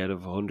 70 out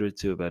of 100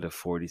 to about a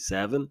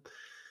 47.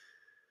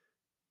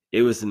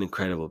 It was an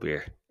incredible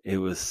beer. It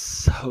was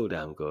so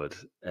damn good.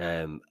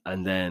 And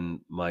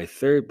then my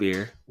third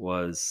beer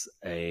was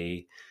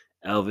a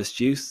Elvis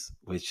Juice,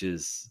 which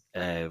is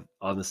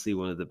honestly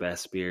one of the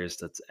best beers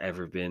that's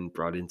ever been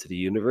brought into the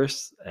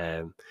universe.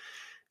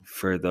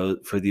 For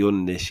the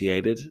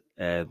uninitiated,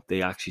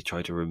 they actually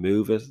tried to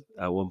remove it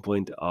at one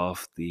point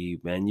off the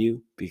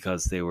menu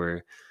because they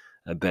were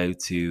about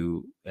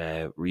to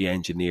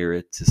re-engineer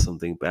it to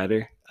something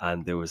better,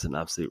 and there was an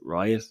absolute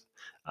riot.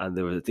 And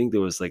I think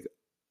there was like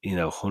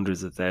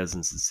hundreds of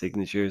thousands of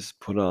signatures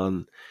put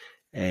on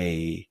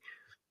a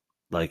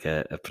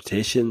a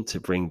petition to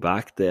bring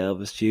back the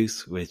Elvis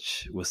juice,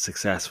 which was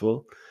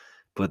successful.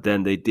 But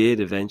then they did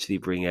eventually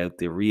bring out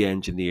the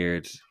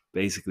re-engineered,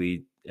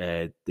 basically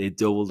they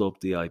doubled up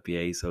the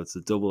IPA, so it's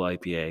a double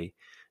IPA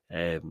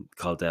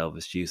called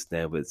Elvis Juice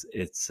now. But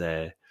it's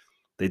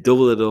they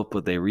doubled it up,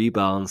 but they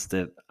rebalanced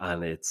it,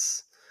 and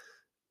it's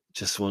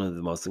just one of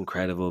the most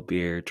incredible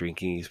beer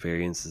drinking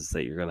experiences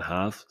that you're going to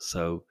have.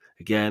 So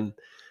again,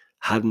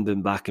 hadn't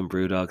been back in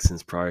Brewdog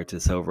since prior to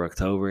Sober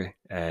October.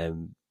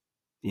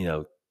 You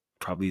know,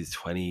 probably the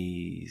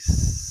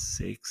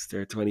 26th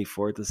or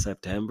 24th of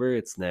September.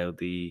 It's now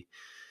the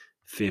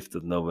 5th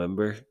of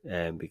November.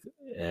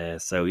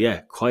 So yeah,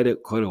 quite a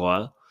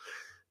while.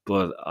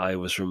 But I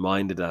was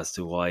reminded as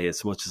to why,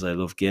 as much as I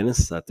love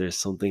Guinness, that there's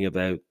something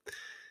about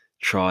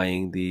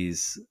trying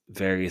these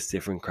various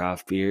different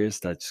craft beers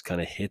that just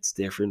kind of hits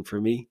different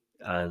for me.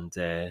 And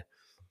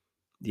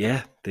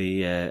yeah,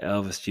 the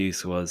Elvis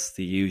juice was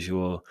the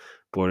usual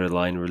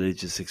borderline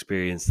religious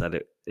experience that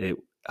it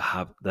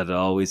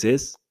always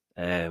is.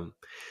 Um,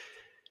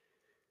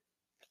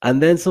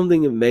 and then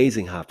something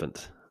amazing happened.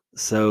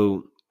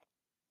 So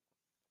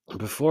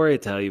before I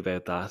tell you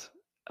about that,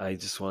 I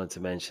just wanted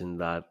to mention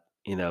that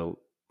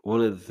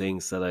one of the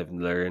things that I've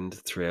learned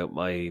throughout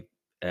my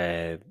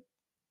uh,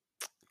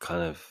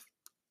 kind of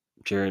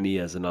journey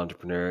as an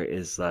entrepreneur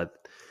is that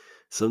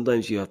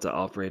sometimes you have to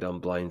operate on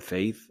blind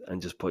faith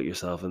and just put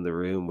yourself in the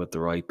room with the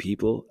right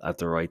people at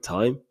the right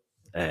time,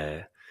 uh,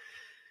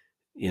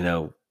 you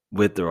know,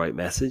 with the right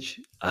message,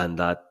 and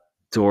that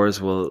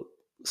doors will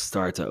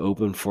start to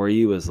open for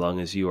you as long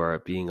as you are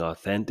being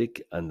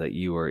authentic and that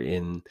you are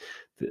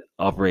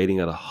operating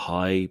at a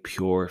high,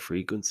 pure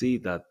frequency,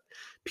 that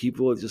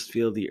people will just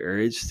feel the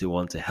urge to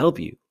want to help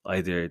you,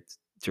 either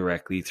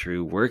directly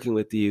through working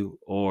with you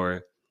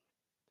or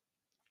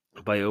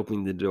by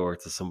opening the door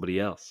to somebody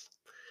else.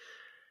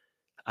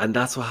 And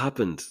that's what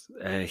happened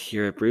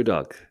here at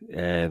Brewdog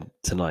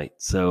tonight.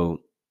 So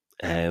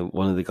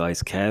one of the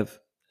guys, Kev,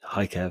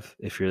 hi Kev,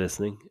 if you're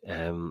listening,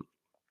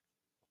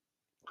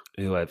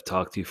 who I've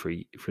talked to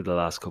for the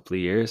last couple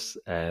of years,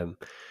 him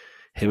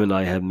and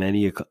I had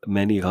many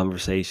a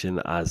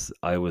conversation as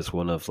I was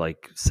one of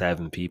like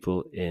 7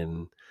 people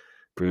in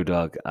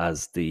Brewdog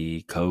as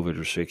the COVID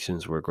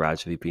restrictions were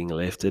gradually being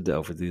lifted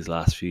over these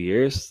last few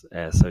years.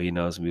 So he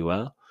knows me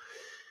well.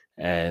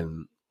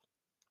 Um,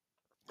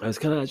 I was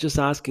kind of just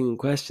asking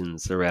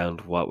questions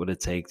around what would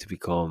it take to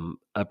become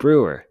a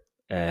brewer.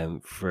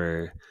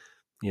 For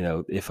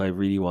if I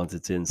really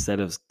wanted to, instead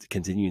of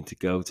continuing to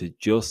go to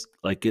just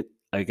like it,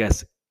 I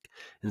guess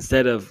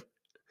instead of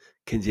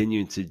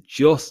continuing to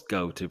just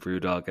go to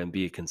BrewDog and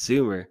be a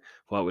consumer,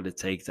 what would it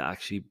take to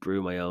actually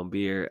brew my own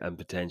beer and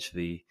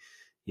potentially,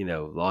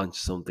 launch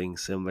something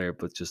similar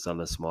but just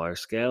on a smaller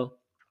scale?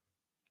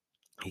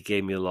 He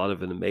gave me a lot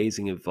of an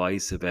amazing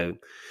advice about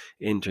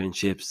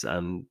internships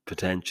and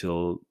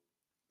potential,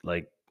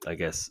 like, I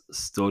guess,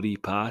 study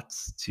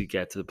paths to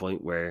get to the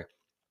point where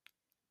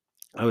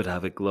I would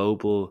have a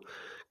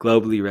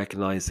globally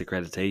recognized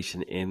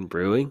accreditation in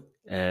brewing,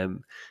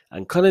 and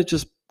kind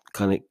of,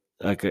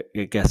 like,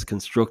 I guess,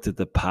 constructed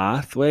the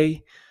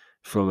pathway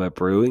from a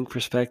brewing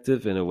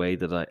perspective in a way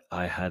that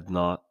I had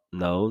not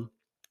known.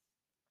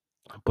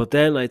 But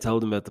then I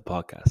told him about the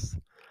podcast,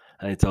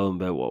 and I told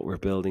him about what we're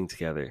building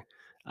together,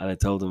 and I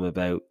told him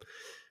about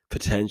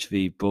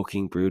potentially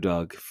booking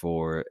Brewdog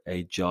for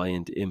a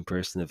giant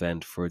in-person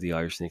event for the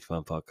Irish Nick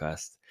Fan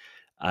podcast,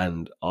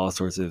 and all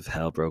sorts of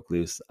hell broke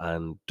loose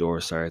and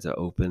doors started to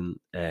open.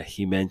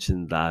 He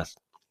mentioned that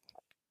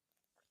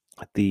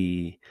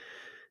the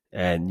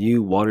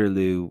new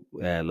Waterloo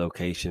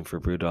location for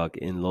Brewdog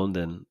in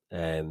London,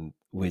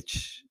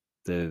 which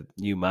the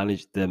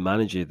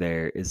manager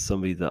there is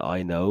somebody that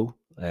I know,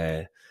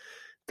 that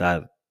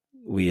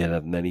we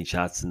had many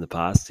chats in the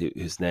past,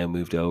 who's now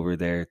moved over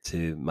there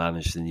to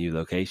manage the new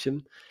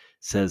location,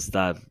 says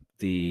that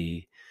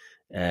the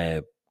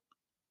uh,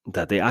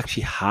 that they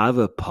actually have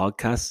a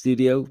podcast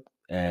studio,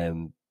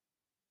 um,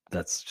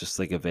 that's just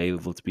like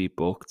available to be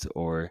booked,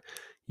 or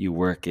you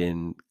work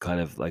in kind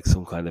of like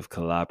some kind of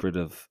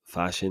collaborative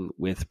fashion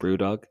with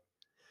Brewdog,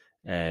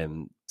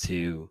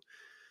 to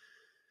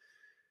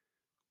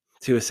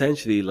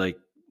essentially like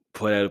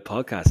put out a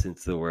podcast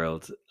into the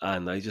world.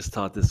 And I just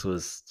thought this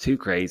was too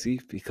crazy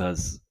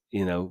because,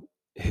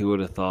 who would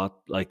have thought,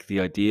 like,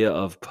 the idea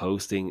of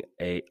posting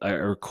a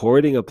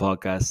recording a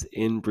podcast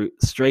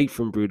straight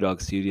from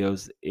Brewdog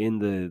Studios in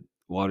the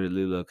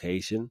Waterloo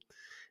location,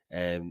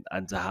 and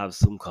to have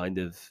some kind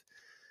of,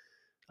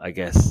 I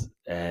guess,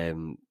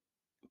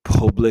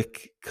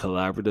 public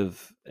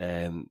collaborative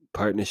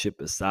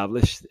partnership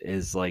established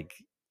is like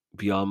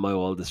beyond my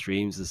wildest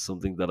dreams. Is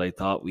something that I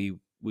thought we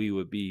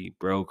would be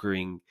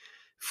brokering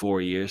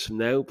 4 years from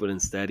now, but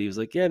instead he was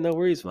like, "Yeah, no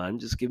worries, man.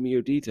 Just give me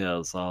your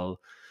details. I'll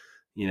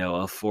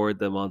forward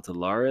them on to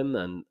Lauren,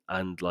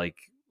 and like,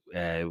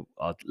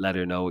 I'll let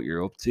her know what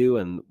you're up to,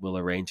 and we'll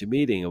arrange a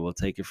meeting, and we'll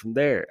take it from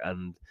there."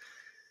 And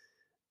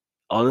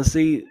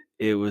honestly,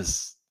 it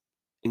was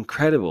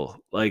incredible.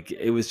 Like,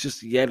 it was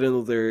just yet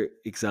another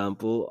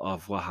example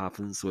of what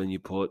happens when you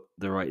put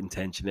the right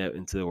intention out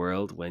into the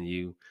world, when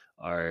you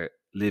are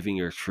living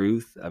your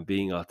truth and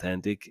being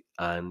authentic,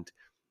 and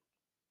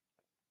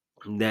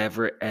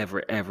never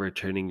ever ever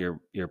turning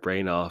your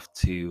brain off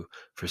to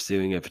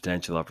pursuing a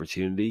potential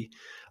opportunity.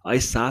 I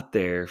sat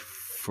there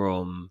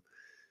from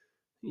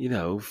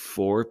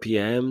 4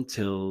 p.m.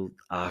 till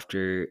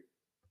after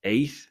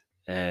 8,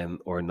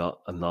 or not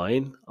a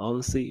 9,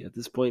 honestly, at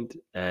this point.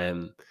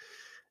 And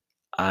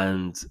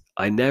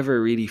I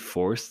never really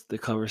forced the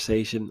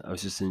conversation. I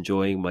was just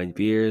enjoying my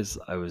beers.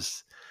 I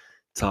was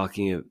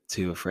talking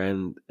to a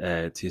friend,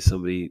 to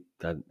somebody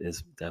that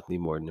is definitely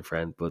more than a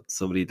friend, but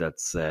somebody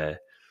that's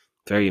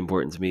very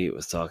important to me. It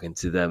was talking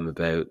to them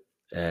about,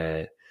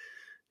 uh,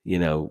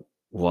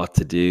 what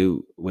to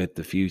do with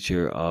the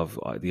future of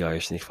the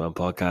Irish Nick Fan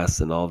podcast,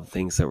 and all the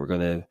things that we're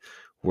going to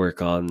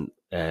work on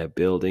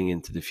building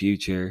into the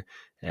future.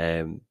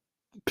 Um,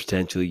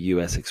 Potential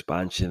US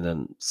expansion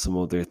and some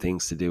other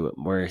things to do with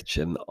merch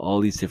and all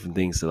these different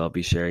things that I'll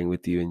be sharing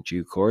with you in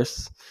due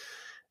course.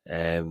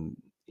 Um,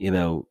 you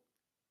know,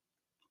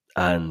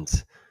 and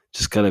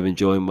just kind of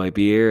enjoying my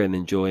beer and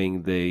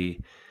enjoying the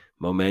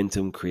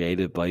momentum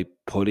created by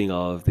putting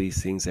all of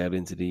these things out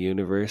into the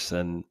universe,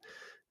 and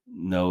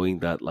knowing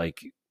that,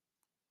 like,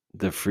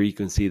 the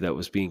frequency that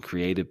was being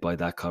created by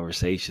that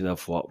conversation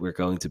of what we're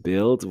going to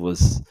build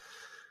was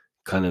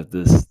kind of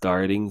the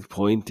starting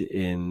point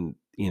in,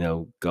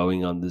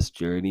 going on this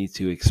journey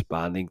to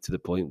expanding to the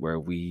point where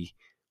we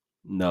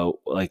know,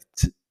 like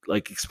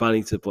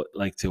expanding to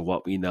like to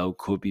what we know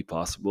could be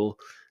possible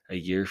a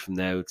year from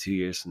now, 2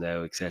 years from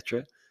now,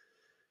 etc.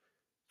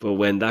 But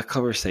when that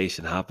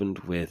conversation happened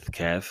with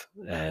Kev,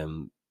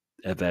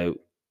 about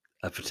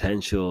a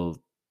potential,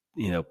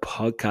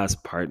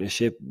 podcast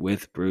partnership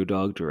with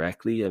Brewdog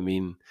directly, I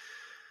mean,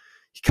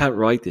 you can't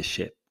write this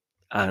shit,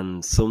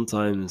 and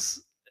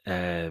sometimes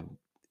uh,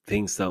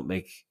 things don't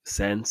make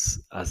sense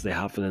as they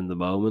happen in the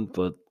moment,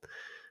 but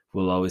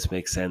will always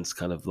make sense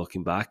kind of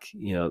looking back.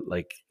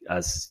 Like,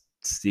 as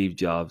Steve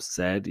Jobs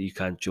said, you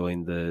can't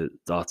join the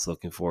dots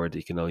looking forward,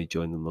 you can only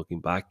join them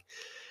looking back.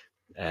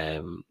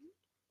 um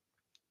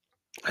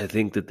I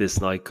think that this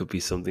night could be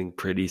something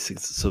pretty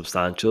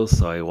substantial,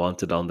 so I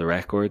want it on the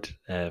record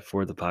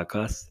for the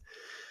podcast.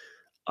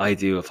 I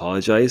do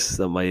apologize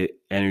that my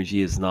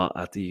energy is not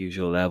at the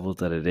usual level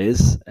that it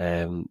is.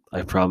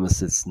 I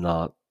promise it's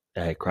not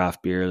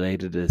craft beer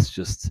related. It's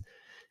just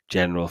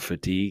general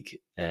fatigue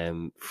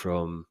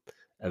from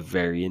a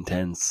very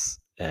intense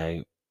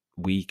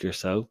week or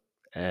so.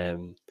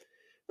 Um,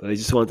 but I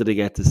just wanted to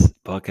get this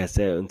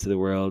podcast out into the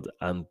world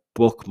and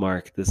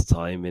bookmark this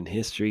time in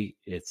history.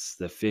 It's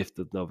the 5th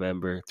of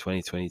November,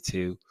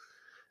 2022.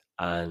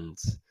 And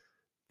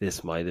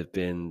this might have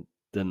been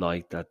the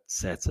night that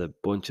sets a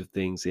bunch of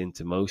things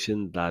into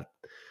motion that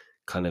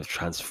kind of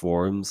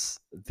transforms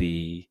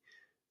the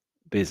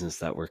business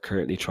that we're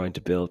currently trying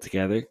to build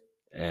together.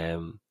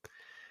 Um,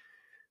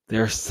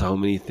 there are so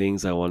many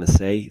things I want to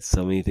say,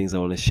 so many things I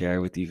want to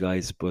share with you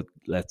guys, but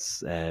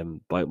let's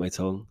bite my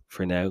tongue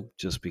for now,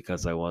 just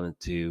because I wanted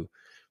to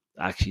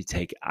actually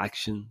take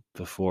action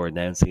before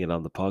announcing it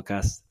on the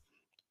podcast.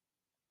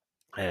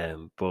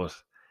 But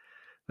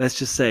let's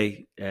just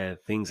say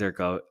things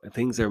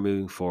are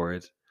moving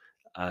forward,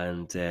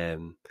 and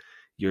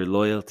your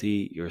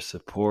loyalty, your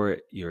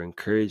support, your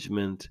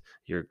encouragement,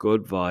 your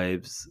good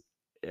vibes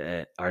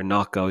are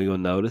not going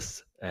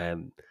unnoticed.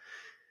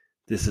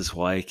 This is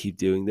why I keep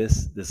doing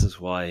this. This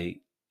is why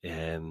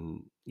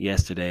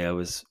yesterday I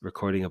was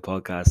recording a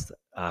podcast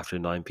after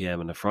 9 p.m.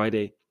 on a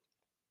Friday.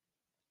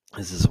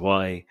 This is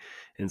why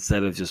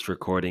instead of just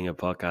recording a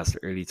podcast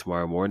early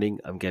tomorrow morning,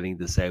 I'm getting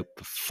this out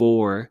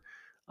before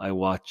I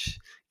watch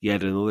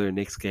yet another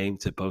Knicks game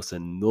to post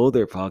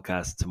another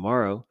podcast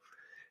tomorrow,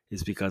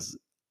 is because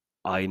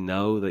I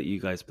know that you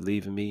guys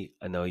believe in me.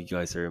 I know you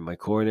guys are in my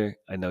corner.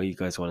 I know you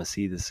guys want to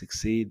see this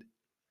succeed.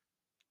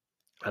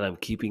 And I'm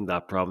keeping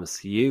that promise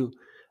to you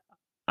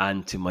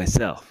and to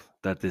myself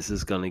that this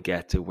is going to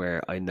get to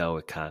where I know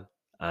it can.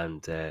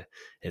 And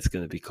it's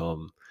going to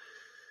become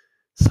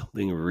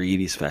something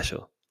really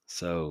special.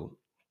 So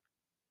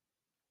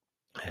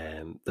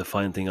the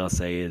final thing I'll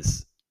say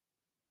is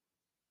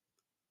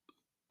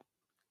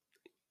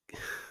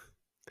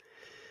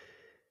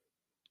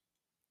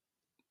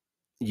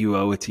you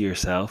owe it to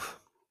yourself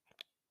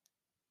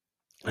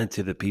and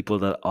to the people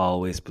that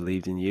always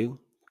believed in you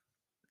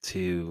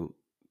to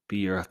be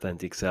your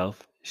authentic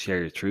self, share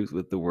your truth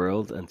with the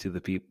world and to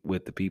the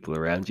with the people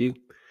around you.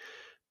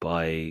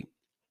 By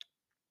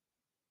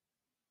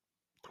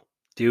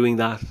doing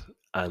that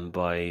and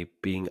by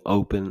being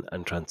open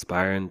and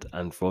transparent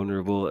and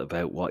vulnerable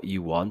about what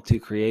you want to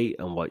create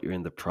and what you're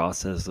in the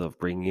process of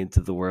bringing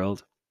into the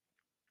world,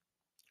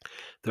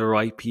 the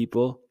right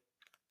people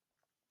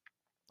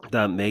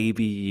that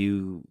maybe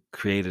you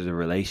created a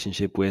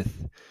relationship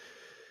with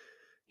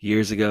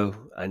years ago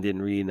and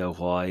didn't really know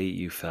why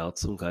you felt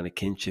some kind of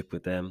kinship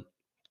with them,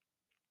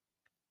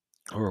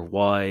 or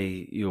why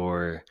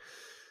you're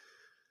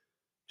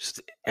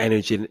just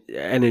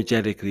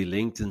energetically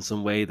linked in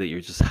some way, that you're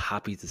just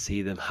happy to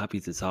see them, happy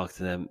to talk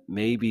to them.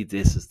 Maybe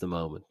this is the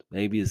moment.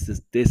 Maybe it's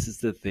this is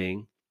the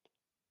thing.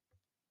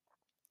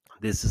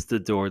 This is the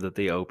door that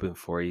they open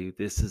for you.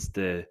 This is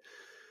the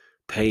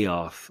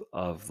payoff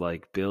of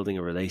like building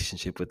a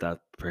relationship with that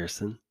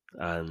person,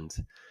 and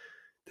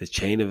the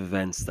chain of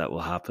events that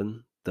will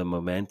happen, the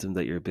momentum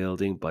that you're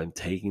building by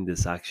taking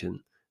this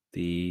action,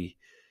 the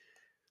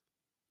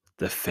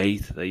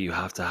faith that you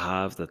have to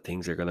have that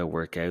things are going to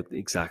work out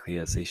exactly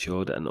as they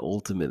should, and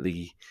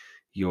ultimately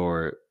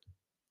your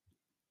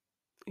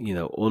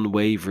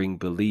unwavering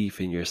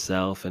belief in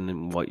yourself and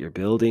in what you're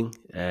building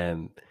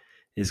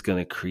is going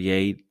to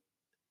create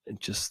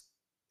just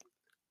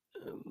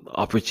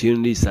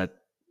opportunities that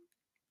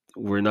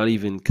were not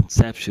even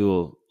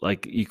conceptual,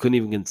 like you couldn't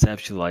even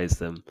conceptualize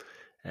them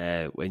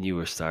when you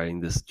were starting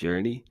this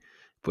journey.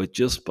 But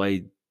just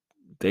by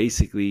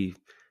basically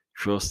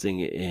trusting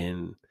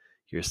in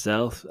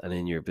yourself and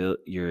in your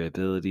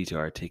ability to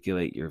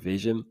articulate your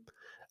vision,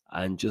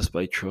 and just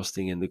by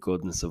trusting in the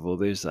goodness of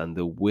others and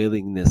the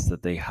willingness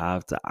that they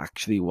have to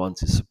actually want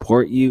to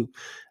support you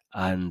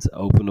and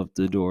open up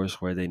the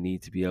doors where they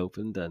need to be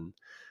opened, and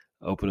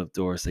open up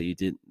doors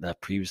that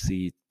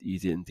previously you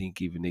didn't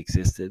think even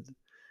existed.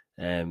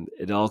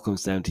 It all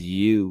comes down to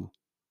you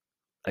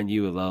and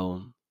you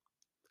alone,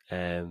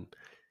 um,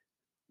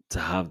 to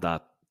have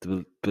that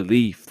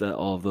belief that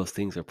all of those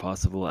things are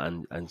possible,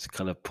 and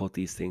kind of put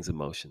these things in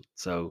motion.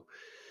 So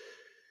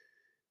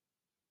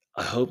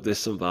I hope there's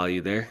some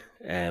value there.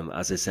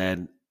 As I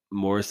said,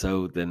 more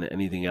so than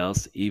anything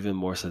else, even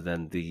more so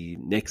than the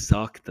Knicks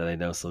talk that I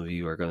know some of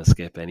you are going to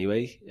skip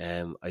anyway.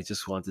 I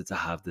just wanted to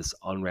have this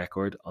on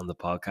record on the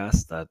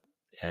podcast that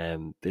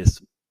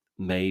this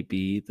may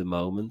be the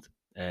moment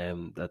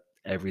that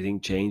everything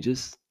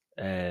changes,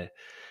 and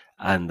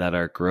that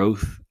our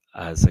growth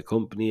as a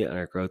company and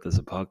our growth as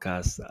a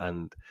podcast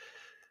and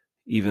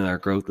even our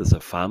growth as a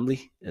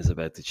family is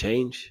about to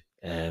change.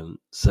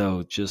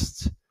 So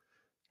just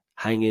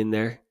hang in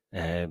there,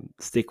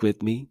 stick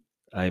with me.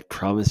 I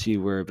promise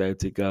you, we're about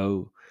to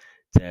go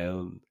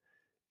down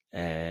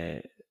uh,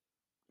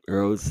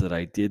 roads that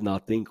I did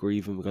not think were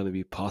even going to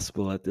be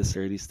possible at this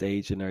early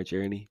stage in our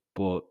journey.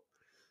 But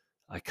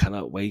I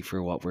cannot wait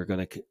for what we're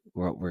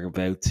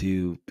about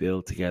to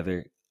build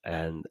together,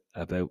 and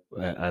about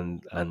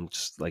and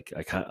just like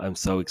I'm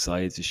so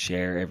excited to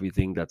share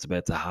everything that's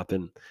about to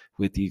happen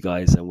with you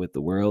guys and with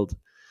the world.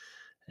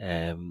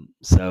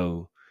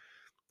 So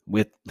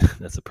with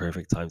that's a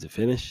perfect time to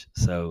finish.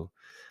 So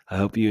I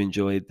hope you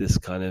enjoyed this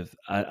kind of,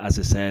 as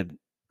I said,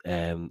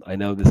 I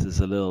know this is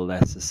a little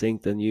less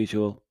succinct than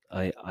usual.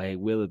 I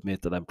will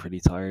admit that I'm pretty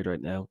tired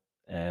right now.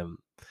 Um,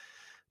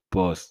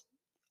 but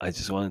I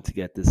just wanted to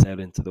get this out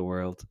into the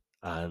world,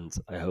 and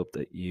I hope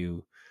that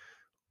you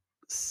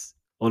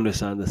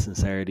understand the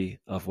sincerity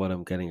of what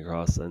I'm getting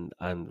across, and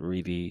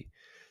really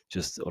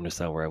just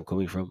understand where I'm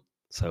coming from.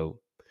 So,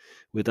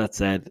 with that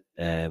said,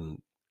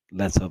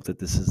 let's hope that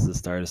this is the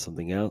start of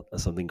something else,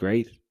 something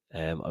great.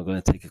 I'm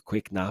going to take a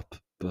quick nap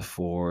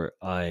before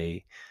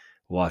I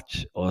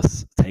watch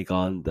us take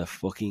on the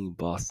fucking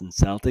Boston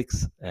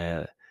Celtics,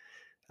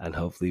 and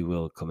hopefully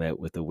we'll come out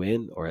with a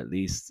win, or at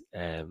least,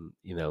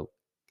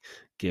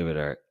 give it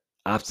our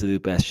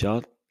absolute best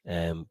shot.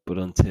 But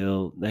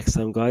until next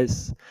time,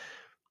 guys,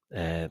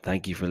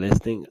 thank you for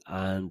listening,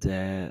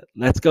 and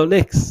let's go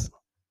Knicks.